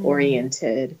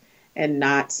oriented, and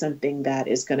not something that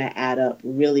is going to add up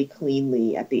really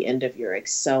cleanly at the end of your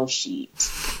Excel sheet.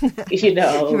 Right.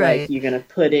 Like you're going to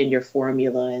put in your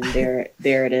formula and there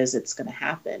it is, it's going to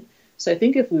happen. So I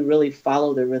think if we really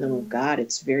follow the rhythm of God,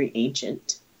 it's very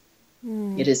ancient.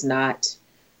 It is not,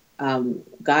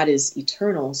 God is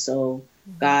eternal, so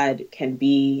God can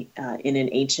be in an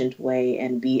ancient way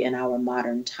and be in our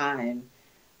modern time.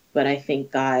 But I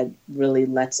think God really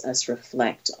lets us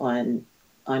reflect on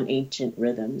ancient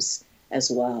rhythms as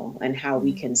well, and how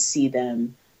we can see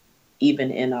them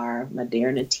even in our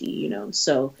modernity,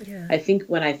 So I think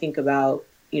when I think about,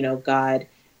 God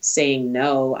saying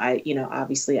no,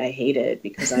 obviously I hate it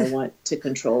because I want to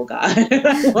control God.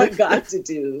 I want God to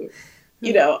do,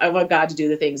 I want God to do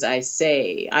the things I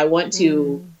say. I want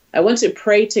to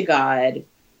pray to God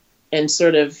and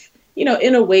sort of,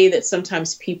 in a way that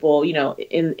sometimes people,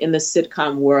 in the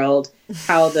sitcom world,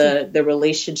 how the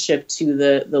relationship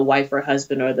to the wife or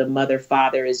husband or the mother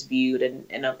father is viewed. And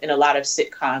in a lot of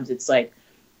sitcoms, it's like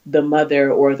the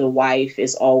mother or the wife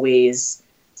is always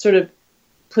sort of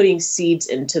putting seeds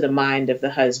into the mind of the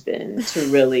husband to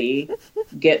really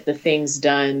get the things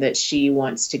done that she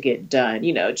wants to get done,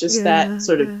 that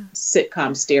sort of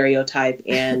sitcom stereotype.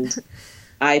 And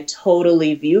I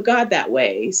totally view God that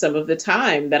way some of the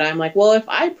time, that I'm like, well, if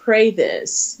I pray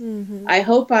this, I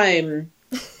hope I'm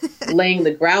laying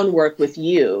the groundwork with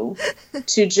you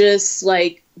to just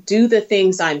like do the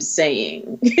things I'm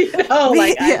saying.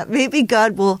 Maybe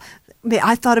God will.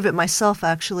 I thought of it myself,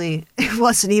 actually. It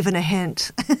wasn't even a hint.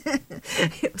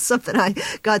 It was something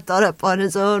God thought up on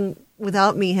his own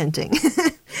without me hinting.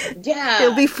 Yeah.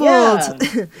 He'll be fooled.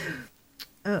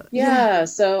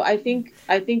 So I think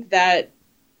that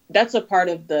that's a part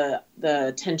of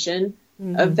the tension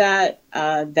of that,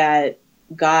 that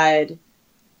God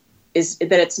is,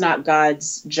 that it's not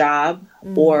God's job,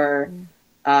 or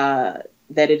that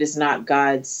it is not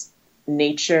God's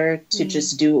nature to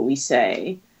just do what we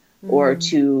say, or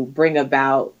to bring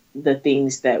about the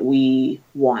things that we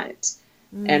want.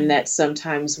 And that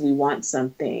sometimes we want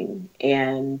something,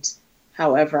 and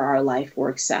however our life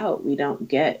works out, we don't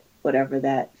get whatever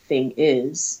that thing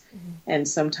is. And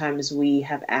sometimes we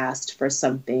have asked for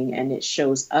something and it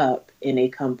shows up in a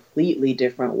completely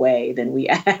different way than we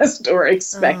asked or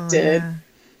expected.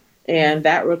 And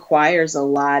that requires a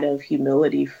lot of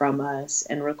humility from us,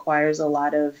 and requires a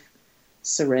lot of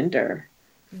surrender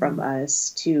from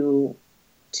us to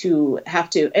have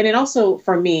to. And it also,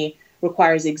 for me,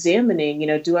 requires examining,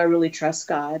 do I really trust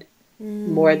God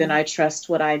more than I trust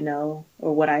what I know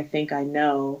or what I think I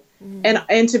know?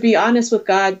 And to be honest with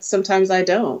God, sometimes I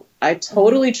don't. I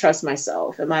totally trust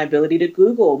myself and my ability to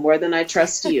Google more than I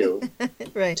trust you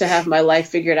to have my life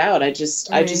figured out. I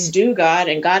just do, God,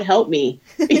 and God help me,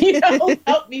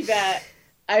 help me that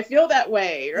I feel that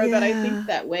way, or that I think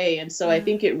that way. And so I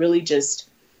think it really just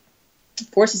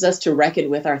forces us to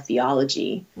reckon with our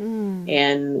theology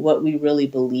and what we really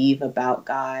believe about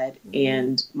God.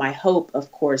 And my hope,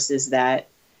 of course, is that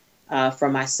for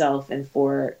myself and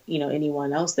for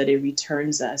anyone else, that it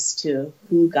returns us to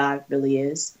who God really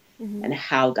is and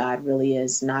how God really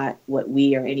is, not what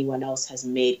we or anyone else has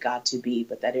made God to be,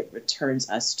 but that it returns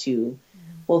us to,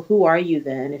 well, who are you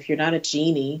then? If you're not a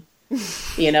genie,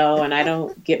 and I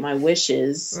don't get my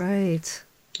wishes, right,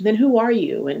 then who are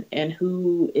you, and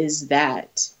who is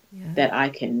that that I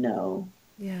can know?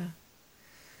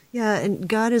 And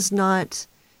God is not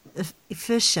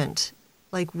efficient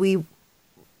like we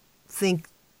think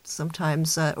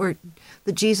sometimes, or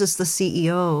the Jesus, the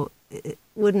CEO,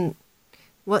 wouldn't.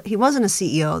 Well, he wasn't a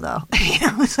CEO though.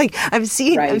 It's like I've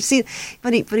seen,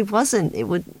 but he wasn't.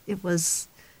 It was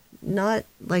not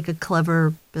like a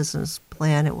clever business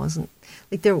plan. It wasn't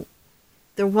like there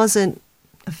wasn't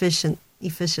efficient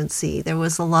efficiency. There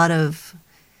was a lot of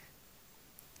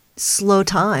slow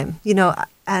time,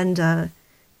 and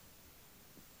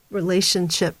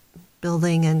relationship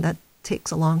building, and that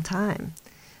takes a long time.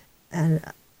 And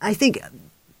I think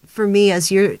for me,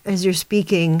 as you're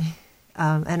speaking,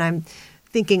 and I'm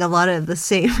thinking a lot of the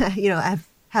same, I've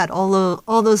had all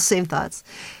those same thoughts.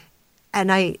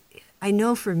 And I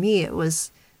know for me it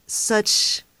was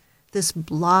such this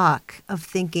block of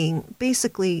thinking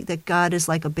basically that God is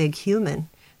like a big human,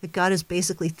 that God is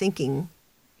basically thinking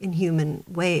in human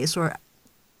ways, or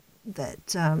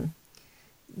that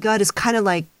God is kind of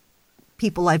like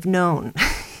people I've known.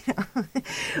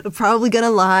 Probably going to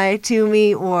lie to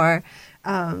me, or,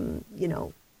 I'll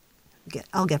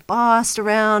get bossed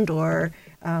around, or,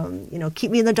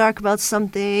 keep me in the dark about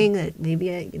something that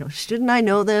maybe, shouldn't I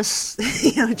know this?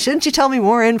 Shouldn't you tell me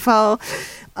more info?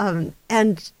 And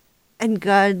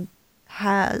God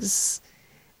has,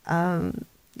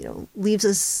 leaves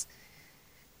us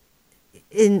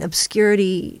in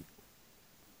obscurity,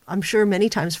 I'm sure many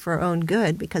times for our own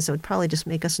good, because it would probably just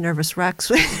make us nervous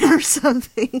wrecks or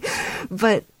something.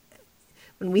 But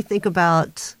when we think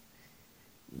about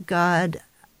God,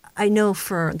 I know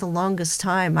for the longest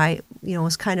time I,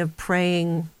 was kind of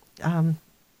praying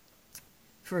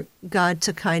for God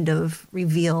to kind of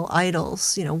reveal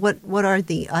idols. What are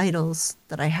the idols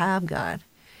that I have, God?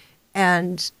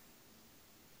 And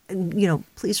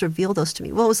please reveal those to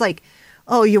me. Well, it was like,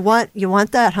 oh, you want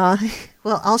that, huh?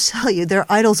 Well, I'll tell you, there are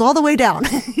idols all the way down.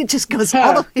 It just goes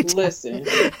all the way down. Listen.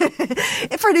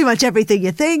 Pretty much everything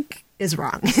you think is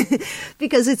wrong.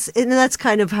 Because that's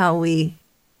kind of how we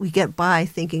get by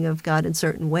thinking of God in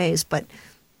certain ways. But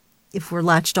if we're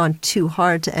latched on too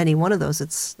hard to any one of those,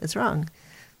 it's wrong.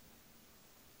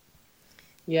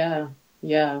 Yeah,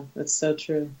 that's so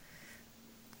true.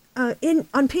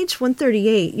 On page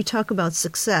 138, you talk about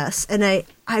success, and I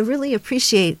really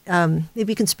appreciate,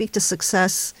 maybe you can speak to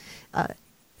success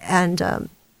and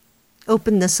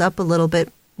open this up a little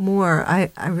bit more.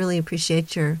 I really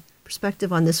appreciate your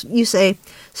perspective on this. You say,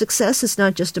 success is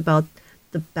not just about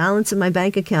the balance in my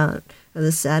bank account or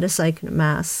the status I can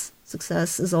amass.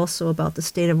 Success is also about the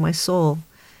state of my soul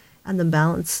and the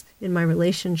balance in my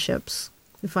relationships.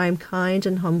 If I am kind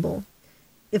and humble,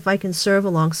 if I can serve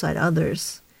alongside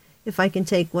others, if I can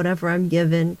take whatever I'm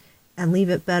given and leave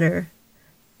it better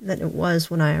than it was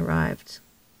when I arrived.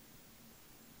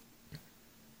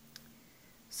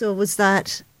 So was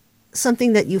that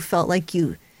something that you felt like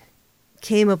you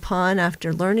came upon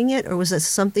after learning it, or was it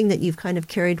something that you've kind of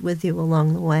carried with you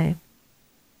along the way?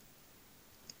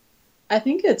 I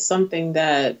think it's something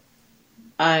that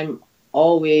I'm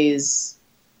always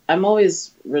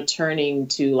returning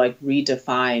to, like,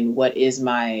 redefine what is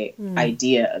my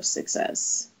idea of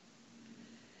success.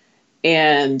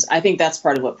 And I think that's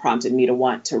part of what prompted me to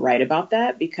want to write about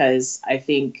that, because I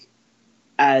think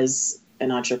as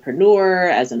an entrepreneur,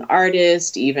 as an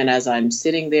artist, even as I'm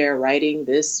sitting there writing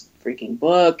this freaking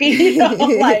book,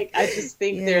 like, I just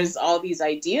think there's all these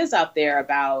ideas out there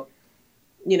about,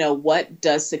 what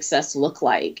does success look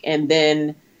like? And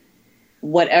then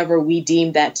whatever we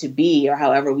deem that to be, or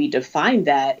however we define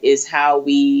that, is how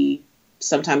we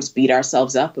sometimes beat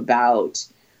ourselves up about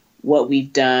what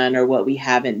we've done or what we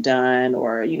haven't done,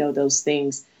 or, those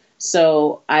things.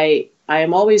 So I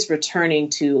am always returning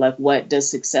to, like, what does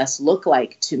success look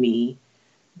like to me?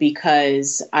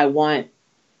 Because I want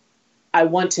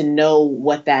to know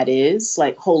what that is,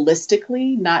 like,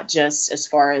 holistically, not just as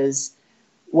far as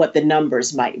what the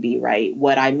numbers might be, right?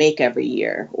 What I make every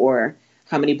year, or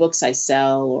how many books I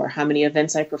sell, or how many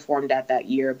events I performed at that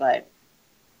year, but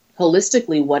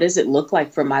holistically, what does it look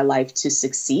like for my life to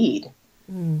succeed?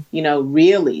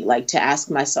 Really, like, to ask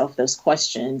myself those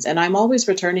questions. And I'm always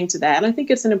returning to that. And I think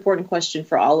it's an important question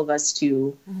for all of us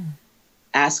to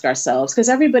ask ourselves, because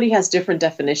everybody has different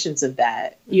definitions of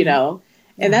that,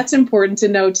 and that's important to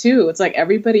know too. It's like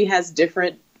everybody has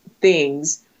different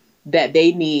things that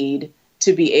they need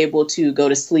to be able to go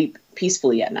to sleep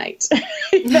peacefully at night,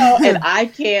 and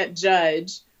I can't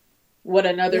judge what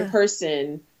another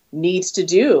person needs to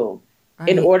do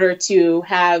in order to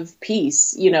have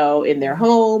peace, in their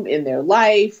home, in their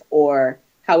life, or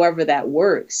however that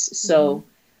works. So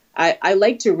I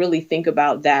like to really think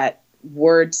about that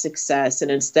word success,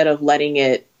 and instead of letting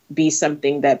it be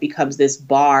something that becomes this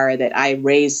bar that I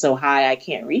raise so high I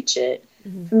can't reach it,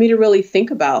 for me to really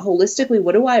think about holistically,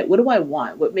 what do I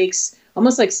want? What makes,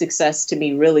 almost like, success to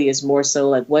me really is more so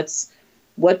like, what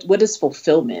does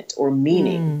fulfillment or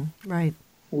meaning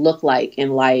look like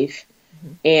in life?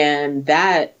 And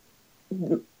that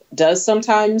does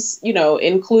sometimes,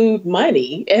 include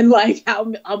money and like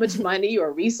how much money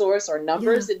or resource or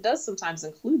numbers. Yeah. It does sometimes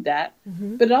include that,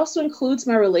 Mm-hmm. but it also includes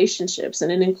my relationships,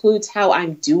 and it includes how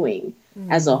I'm doing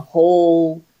as a Mm.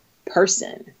 whole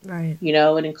person. Right.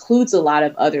 It includes a lot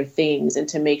of other things, and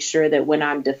to make sure that when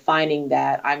I'm defining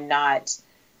that, I'm not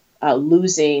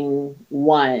losing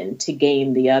one to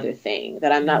gain the other thing,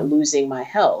 that I'm not losing my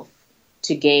health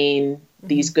to gain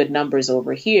these good numbers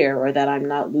over here, or that I'm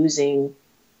not losing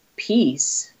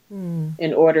peace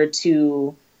in order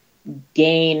to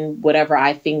gain whatever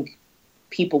I think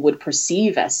people would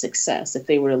perceive as success if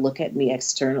they were to look at me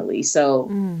externally. So,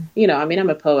 I'm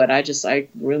a poet. I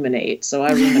ruminate. So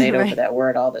I ruminate Right. over that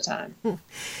word all the time.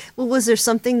 Well, was there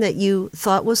something that you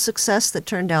thought was success that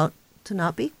turned out to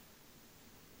not be?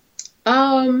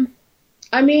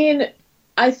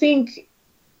 I think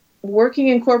working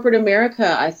in corporate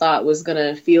America, I thought was going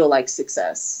to feel like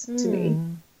success to me.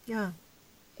 Yeah.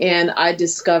 And I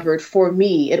discovered for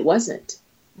me, it wasn't,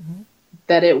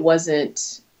 that it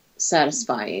wasn't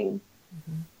satisfying.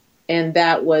 And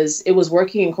it was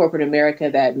working in corporate America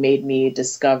that made me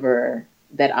discover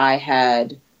that I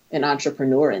had an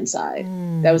entrepreneur inside.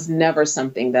 That was never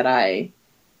something that I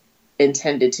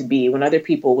intended to be. When other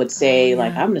people would say,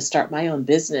 like, I'm going to start my own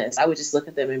business, I would just look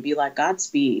at them and be like,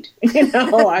 Godspeed.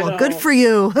 Well, good for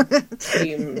you.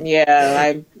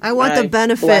 I want the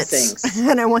benefits blessings.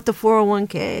 and I want the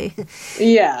 401k.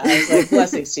 Yeah, I was like,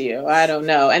 blessings to you. I don't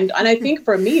know. And I think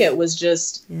for me, it was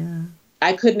just,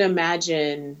 I couldn't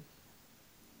imagine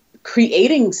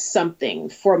creating something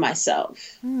for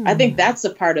myself. I think that's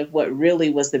a part of what really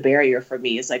was the barrier for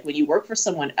me. Is like when you work for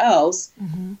someone else,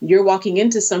 you're walking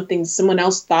into something someone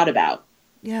else thought about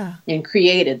and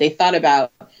created. They thought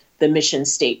about the mission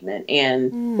statement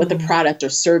and what the product or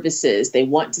services they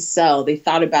want to sell. They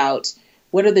thought about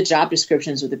what are the job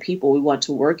descriptions of the people we want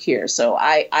to work here. So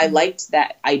I liked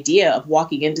that idea of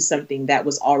walking into something that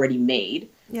was already made.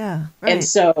 Yeah. Right. And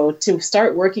so to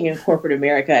start working in corporate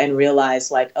America and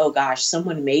realize like, oh gosh,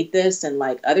 someone made this and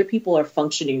like other people are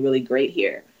functioning really great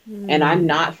here. And I'm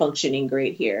not functioning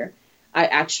great here. I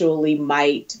actually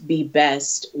might be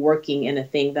best working in a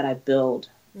thing that I build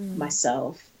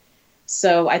myself.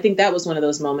 So I think that was one of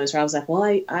those moments where I was like, well,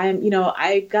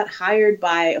 I got hired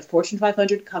by a Fortune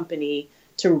 500 company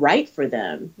to write for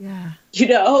them. Yeah.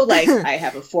 Like I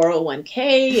have a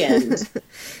 401k and,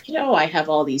 I have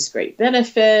all these great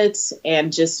benefits,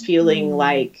 and just feeling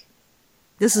like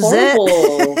this is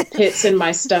horrible pits in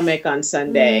my stomach on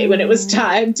Sunday when it was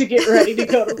time to get ready to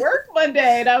go to work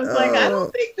Monday. And I was like, I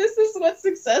don't think this is what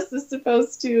success is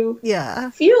supposed to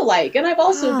feel like. And I've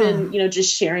also been,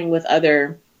 just sharing with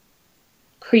other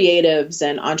creatives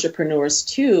and entrepreneurs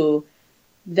too,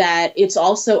 that it's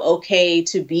also okay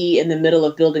to be in the middle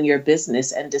of building your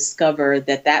business and discover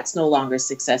that that's no longer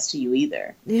success to you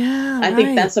either. Yeah, I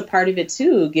think that's a part of it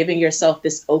too, giving yourself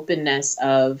this openness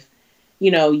of,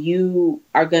 you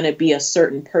are going to be a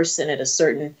certain person at a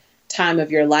certain time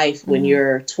of your life when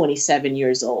you're 27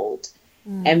 years old.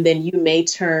 And then you may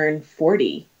turn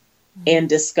 40 and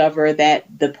discover that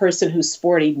the person who's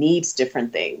 40 needs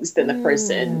different things than the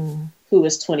person who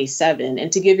is 27,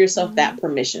 and to give yourself that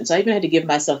permission. So I even had to give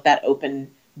myself that open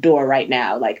door right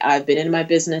now. Like I've been in my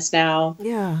business now,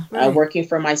 working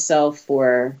for myself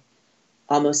for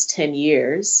almost 10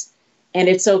 years. And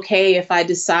it's okay if I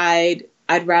decide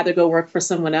I'd rather go work for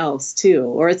someone else too.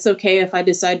 Or it's okay if I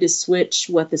decide to switch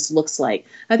what this looks like.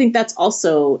 I think that's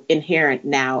also inherent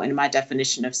now in my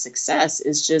definition of success,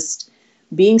 is just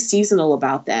being seasonal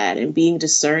about that and being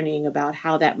discerning about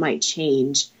how that might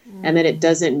change. And then it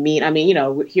doesn't mean,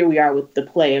 here we are with the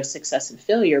play of success and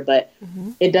failure, but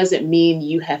it doesn't mean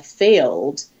you have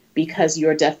failed because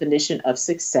your definition of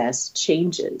success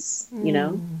changes,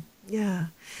 Yeah.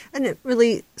 And it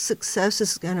really, success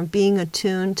is kind of being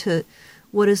attuned to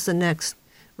what is the next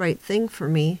right thing for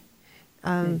me,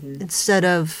 instead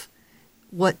of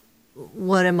what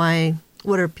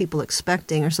are people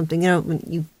expecting or something.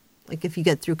 When like if you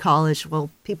get through college, well,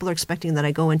 people are expecting that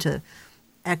I go into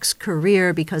X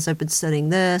career because I've been studying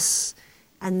this.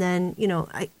 And then,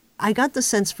 I got the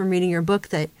sense from reading your book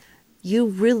that you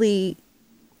really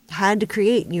had to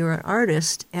create, and you're an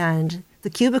artist, and the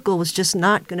cubicle was just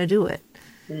not going to do it.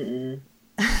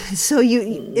 So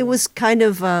it was kind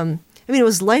of, it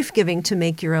was life-giving to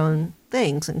make your own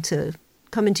things and to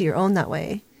come into your own that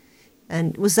way.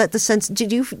 And was that the sense, do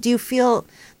you feel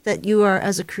that you are,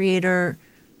 as a creator,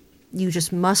 you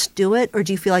just must do it? Or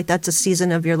do you feel like that's a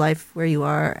season of your life where you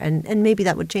are and maybe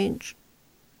that would change?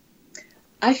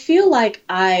 I feel like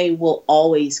I will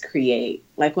always create.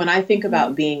 Like when I think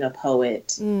about being a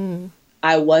poet,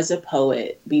 I was a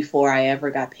poet before I ever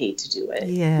got paid to do it.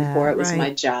 Yeah, before it was right. my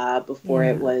job, before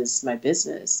it was my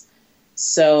business.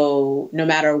 So no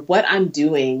matter what I'm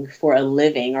doing for a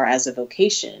living or as a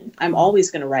vocation, I'm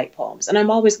always going to write poems and I'm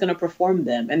always going to perform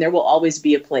them. And there will always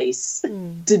be a place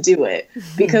to do it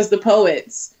because the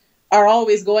poets are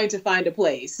always going to find a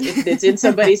place. If it's in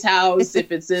somebody's house,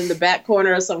 if it's in the back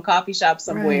corner of some coffee shop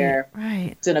somewhere, right.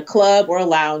 It's in a club or a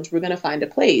lounge, we're going to find a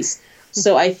place.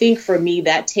 So I think for me,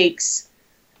 that takes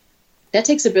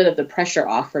a bit of the pressure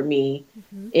off for me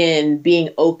in being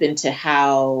open to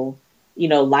how,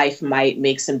 life might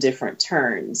make some different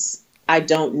turns. I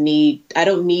don't need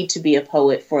to be a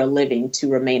poet for a living to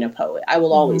remain a poet. I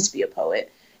will always be a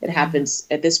poet. It happens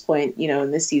at this point,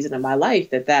 in this season of my life,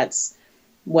 that's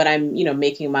what I'm,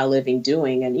 making my living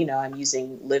doing. And, I'm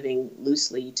using living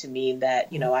loosely to mean that,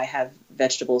 I have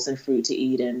vegetables and fruit to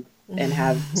eat and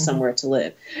have somewhere to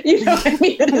live. I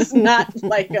mean? It is not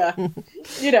like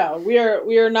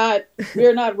we are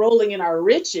not rolling in our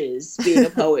riches being a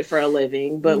poet for a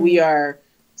living, but we are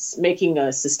making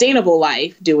a sustainable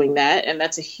life doing that. And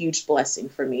that's a huge blessing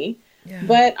for me. Yeah.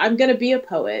 But I'm going to be a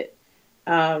poet.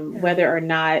 Whether or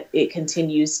not it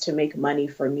continues to make money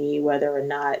for me, whether or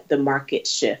not the market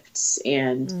shifts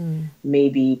and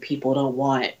maybe people don't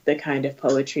want the kind of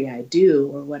poetry I do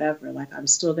or whatever, like I'm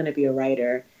still going to be a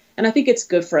writer. And I think it's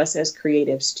good for us as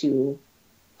creatives to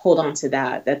hold on to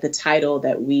that the title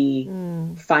that we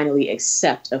finally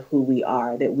accept of who we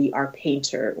are, that we are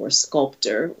painter or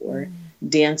sculptor or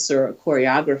dancer or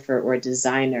choreographer or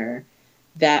designer,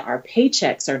 that our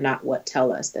paychecks are not what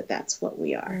tell us that that's what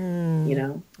we are,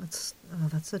 That's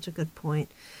such a good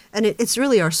point. And it's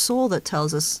really our soul that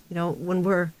tells us, when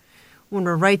we're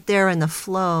right there in the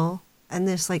flow and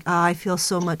it's like, I feel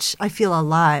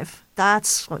alive.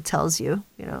 That's what tells you,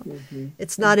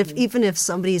 It's not even if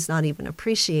somebody's not even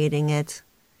appreciating it,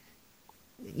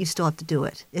 you still have to do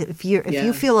it. If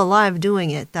you feel alive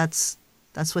doing it, that's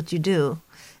what you do.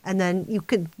 And then you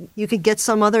could get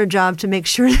some other job to make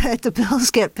sure that the bills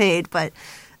get paid. But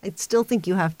I still think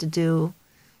you have to do,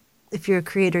 if you're a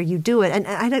creator, you do it. And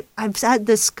I've had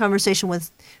this conversation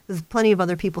with plenty of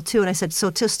other people too. And I said,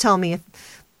 so just tell me,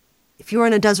 if you were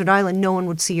on a desert island, no one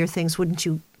would see your things. Wouldn't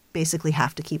you basically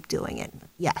have to keep doing it?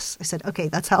 Yes. I said, okay,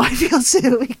 that's how I feel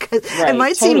too. Because it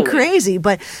might seem crazy,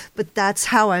 but that's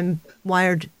how I'm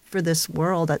wired for this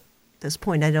world at this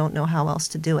point. I don't know how else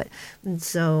to do it. And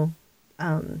so...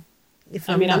 I'm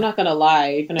not going to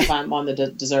lie. Even if I'm on the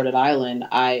deserted island,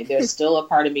 there's still a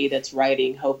part of me that's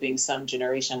writing, hoping some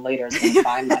generation later is going to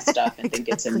find my stuff and think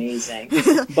it's amazing.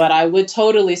 But I would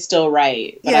totally still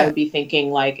write. But I would be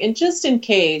thinking and just in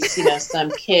case,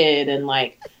 some kid in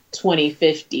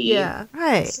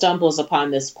 2050 stumbles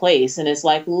upon this place and is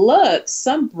like, look,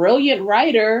 some brilliant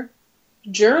writer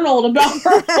journaled about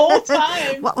her whole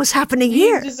time. What was happening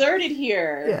here? Deserted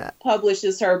here. Yeah.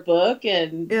 Publishes her book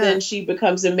and then she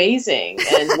becomes amazing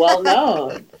and well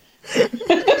known. It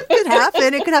could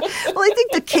happen. Well, I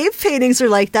think the cave paintings are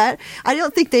like that. I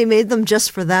don't think they made them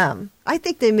just for them. I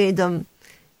think they made them.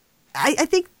 I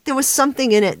think there was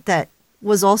something in it that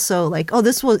was also like, oh,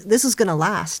 this is going to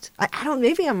last. I don't.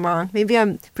 Maybe I'm wrong. Maybe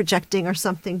I'm projecting or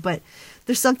something. But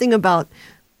there's something about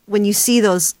when you see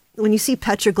those. When you see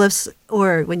petroglyphs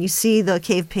or when you see the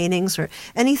cave paintings or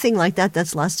anything like that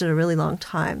that's lasted a really long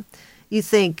time, you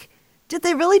think, did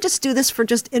they really just do this for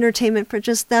just entertainment for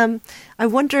just them? I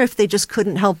wonder if they just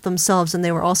couldn't help themselves and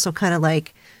they were also kind of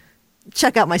like,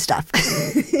 check out my stuff.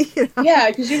 Yeah,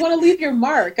 because you want to leave your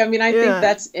mark. I mean, I think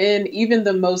that's in even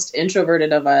the most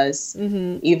introverted of us,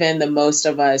 even the most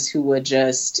of us who would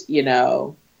just,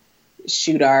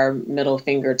 shoot our middle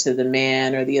finger to the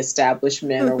man or the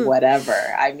establishment or whatever.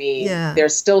 I mean,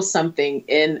 there's still something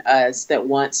in us that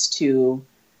wants to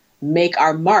make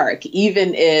our mark,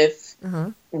 even if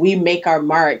we make our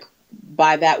mark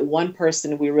by that one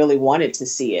person we really wanted to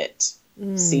see it,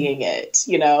 seeing it,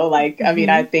 I mean,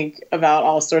 I think about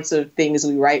all sorts of things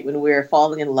we write when we're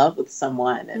falling in love with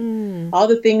someone and all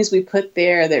the things we put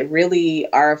there that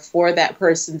really are for that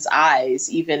person's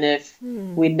eyes, even if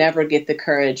we never get the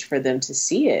courage for them to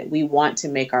see it. We want to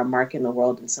make our mark in the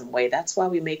world in some way. That's why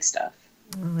we make stuff.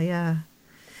 Oh, yeah.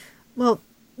 Well,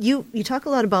 you talk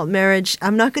a lot about marriage.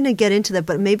 I'm not going to get into that,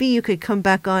 but maybe you could come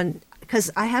back on,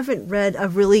 because I haven't read a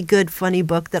really good, funny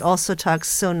book that also talks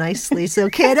so nicely, so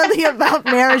candidly about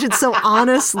marriage and so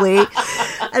honestly.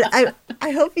 And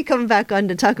I hope you come back on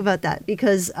to talk about that,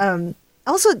 because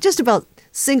also just about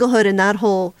singlehood and that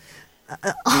whole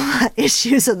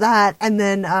issues of that, and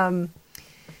then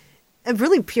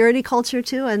really purity culture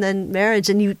too, and then marriage.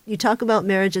 And you talk about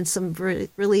marriage in some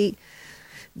really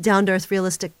down-to-earth,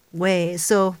 realistic ways.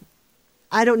 So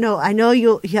I don't know. I know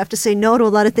you have to say no to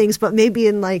a lot of things, but maybe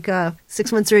in like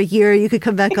 6 months or a year, you could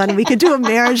come back on and we could do a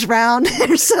marriage round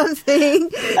or something.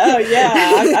 Oh yeah,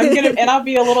 I'm gonna, and I'll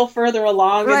be a little further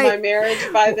along in my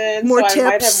marriage by then, more so tips. I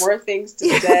might have more things to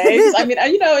say. I mean,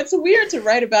 it's weird to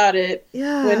write about it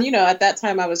when at that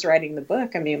time I was writing the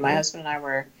book. I mean, my husband and I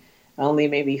were only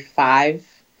maybe 5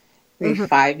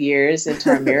 years into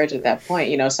our marriage at that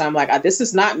point, so I'm like, this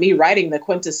is not me writing the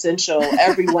quintessential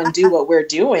everyone do what we're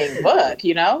doing book,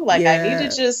 I need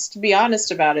to just be honest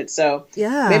about it. So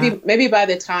maybe by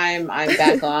the time I'm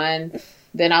back on,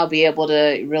 then I'll be able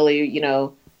to really,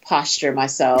 posture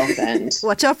myself and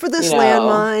watch out for this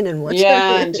landmine and watch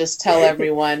out. And just tell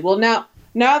everyone, well,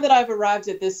 now that I've arrived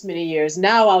at this many years,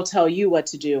 now I'll tell you what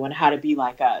to do and how to be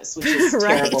like us, which is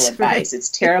terrible advice. Right. It's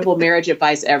terrible marriage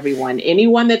advice, everyone.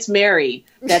 Anyone that's married,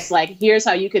 that's like, here's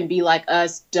how you can be like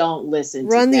us, don't listen to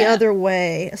them. Run the other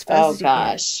way as fast as you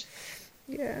gosh.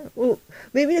 Can. Yeah. Well,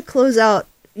 maybe to close out,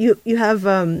 you have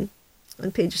on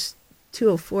page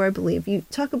 204, I believe, you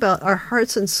talk about our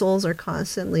hearts and souls are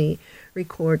constantly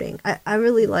recording. I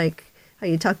really like how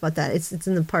you talk about that. It's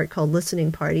in the part called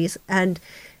listening parties. And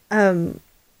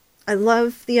I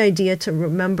love the idea to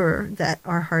remember that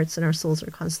our hearts and our souls are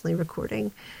constantly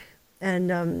recording.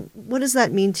 And what does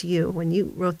that mean to you when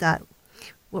you wrote that?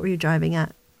 What were you driving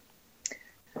at?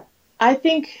 I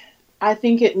think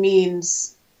it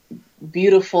means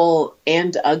beautiful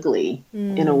and ugly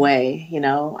in a way,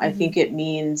 I think it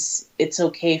means it's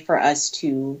okay for us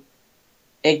to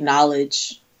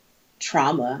acknowledge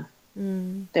trauma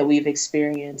that we've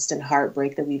experienced and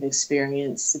heartbreak that we've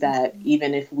experienced, that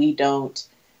even if we don't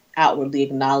outwardly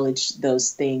acknowledge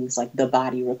those things, like the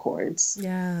body records,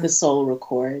 the soul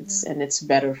records, and it's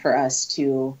better for us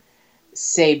to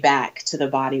say back to the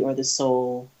body or the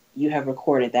soul, you have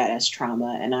recorded that as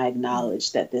trauma, and I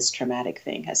acknowledge that this traumatic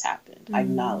thing has happened. I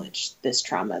acknowledge this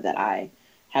trauma that I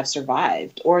have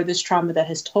survived, or this trauma that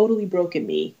has totally broken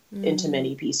me into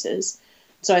many pieces.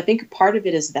 So I think part of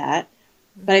it is that.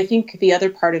 But I think the other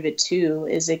part of it, too,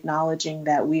 is acknowledging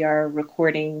that we are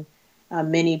recording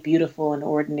many beautiful and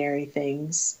ordinary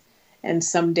things. And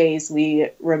some days we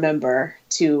remember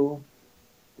to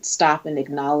stop and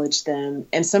acknowledge them.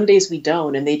 And some days we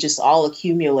don't, and they just all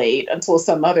accumulate until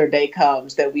some other day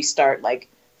comes that we start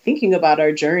thinking about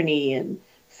our journey and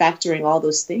factoring all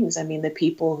those things. I mean, the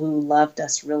people who loved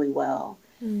us really well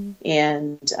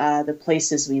and the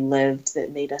places we lived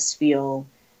that made us feel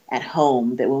at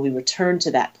home, that when we return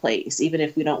to that place, even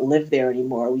if we don't live there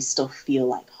anymore, we still feel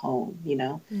like home,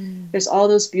 There's all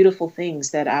those beautiful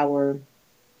things that our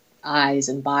eyes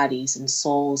and bodies and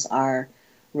souls are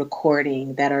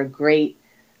recording that are great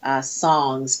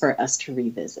songs for us to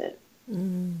revisit.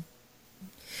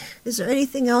 Is there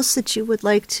anything else that you would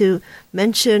like to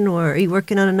mention, or are you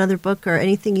working on another book, or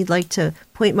anything you'd like to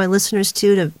point my listeners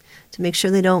to make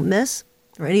sure they don't miss?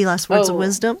 Or any last words of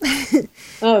wisdom?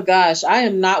 Oh, gosh. I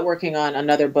am not working on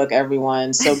another book,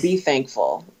 everyone. So be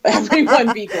thankful.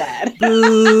 Everyone be glad.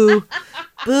 Boo.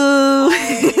 Boo.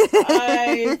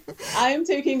 I am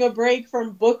taking a break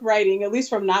from book writing, at least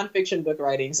from nonfiction book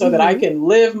writing, so that I can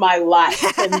live my life.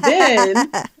 And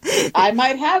then I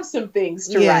might have some things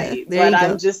to write. But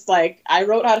I'm just I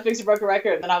wrote How to Fix a Broken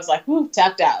Record, and then I was like, whoo,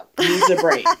 tapped out. Needs a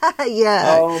break.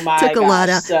 Oh, my Took a lot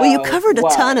out. So, well, you covered a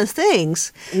ton of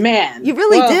things. Man. You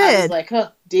really did. I was like, oh,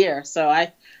 dear. So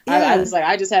I was like,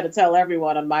 I just had to tell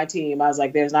everyone on my team, I was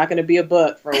like, there's not going to be a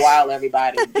book for a while,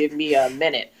 everybody. Give me a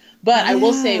minute. But I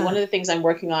will say one of the things I'm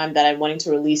working on that I'm wanting to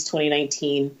release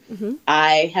 2019,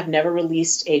 I have never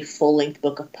released a full-length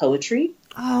book of poetry.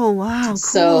 Oh, wow. Cool.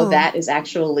 So that is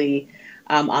actually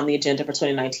on the agenda for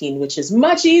 2019, which is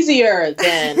much easier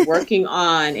than working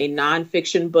on a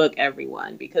nonfiction book,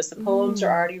 everyone, because the poems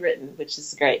are already written, which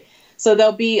is great. So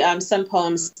there'll be some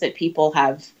poems that people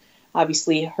have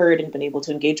obviously heard and been able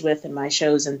to engage with in my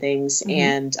shows and things.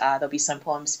 And there'll be some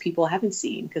poems people haven't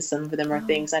seen, because some of them are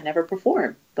things I never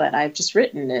performed, but I've just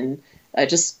written, and I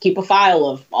just keep a file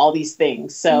of all these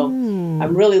things. So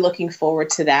I'm really looking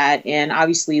forward to that. And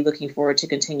obviously looking forward to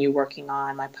continue working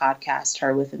on my podcast,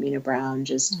 Her with Amena Brown.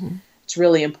 Just it's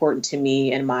really important to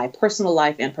me in my personal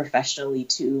life and professionally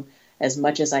to, as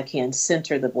much as I can,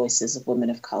 center the voices of women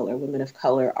of color. Women of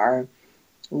color are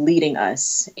leading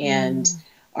us and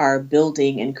are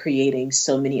building and creating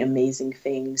so many amazing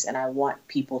things. And I want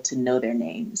people to know their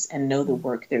names and know the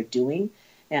work they're doing.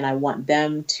 And I want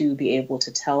them to be able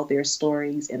to tell their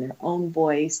stories in their own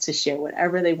voice, to share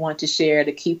whatever they want to share,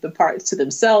 to keep the parts to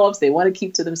themselves they want to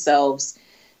keep to themselves,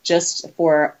 just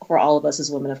for all of us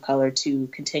as women of color to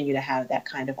continue to have that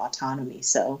kind of autonomy.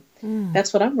 So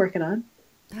that's what I'm working on.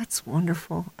 That's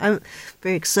wonderful. I'm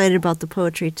very excited about the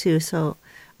poetry too. So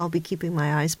I'll be keeping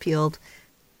my eyes peeled.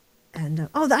 And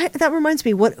that reminds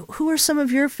me, who are some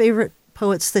of your favorite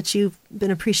poets that you've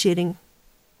been appreciating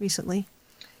recently?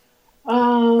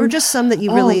 Or just some that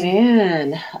you really... Oh,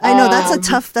 man. I know, that's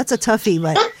a toughie,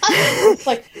 but... It's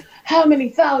like, how many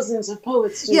thousands of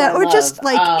poets do I or love? just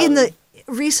like in the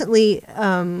recently,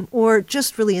 or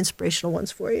just really inspirational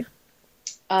ones for you.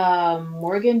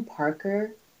 Morgan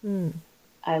Parker. Mm.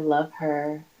 I love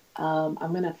her.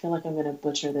 I feel like I'm gonna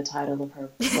butcher the title of her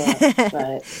book,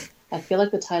 but I feel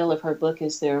like the title of her book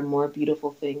is "There Are More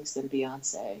Beautiful Things Than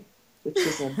Beyonce," which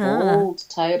is a bold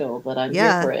title, but I'm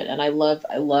here for it. And I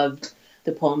loved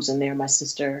the poems in there. My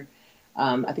sister,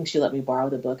 I think she let me borrow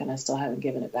the book, and I still haven't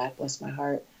given it back. Bless my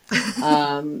heart.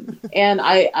 And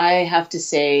I have to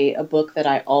say, a book that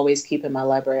I always keep in my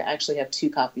library, I actually have 2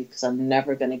 copies because I'm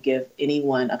never going to give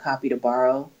anyone a copy to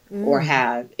borrow or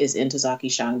have, is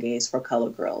Ntozake Shange's For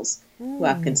Color Girls, who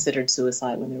I've considered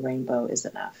suicide when the rainbow is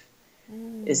enough.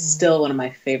 Is still one of my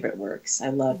favorite works. I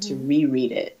love to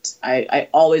reread it. I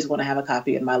always want to have a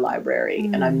copy in my library,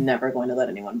 and I'm never going to let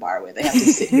anyone borrow it. They have to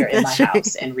sit here in my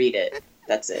house and read it.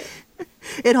 That's it.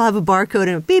 It'll have a barcode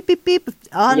and beep, beep, beep.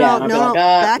 Oh, yeah, no,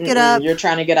 back it up. You're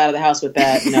trying to get out of the house with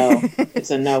that. No,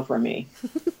 it's a no for me.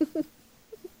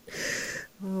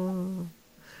 Oh,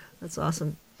 that's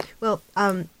awesome. Well,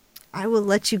 I will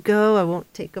let you go. I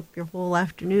won't take up your whole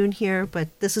afternoon here, but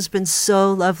this has been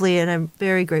so lovely, and I'm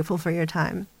very grateful for your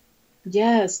time.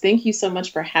 Yes, thank you so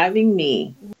much for having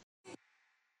me.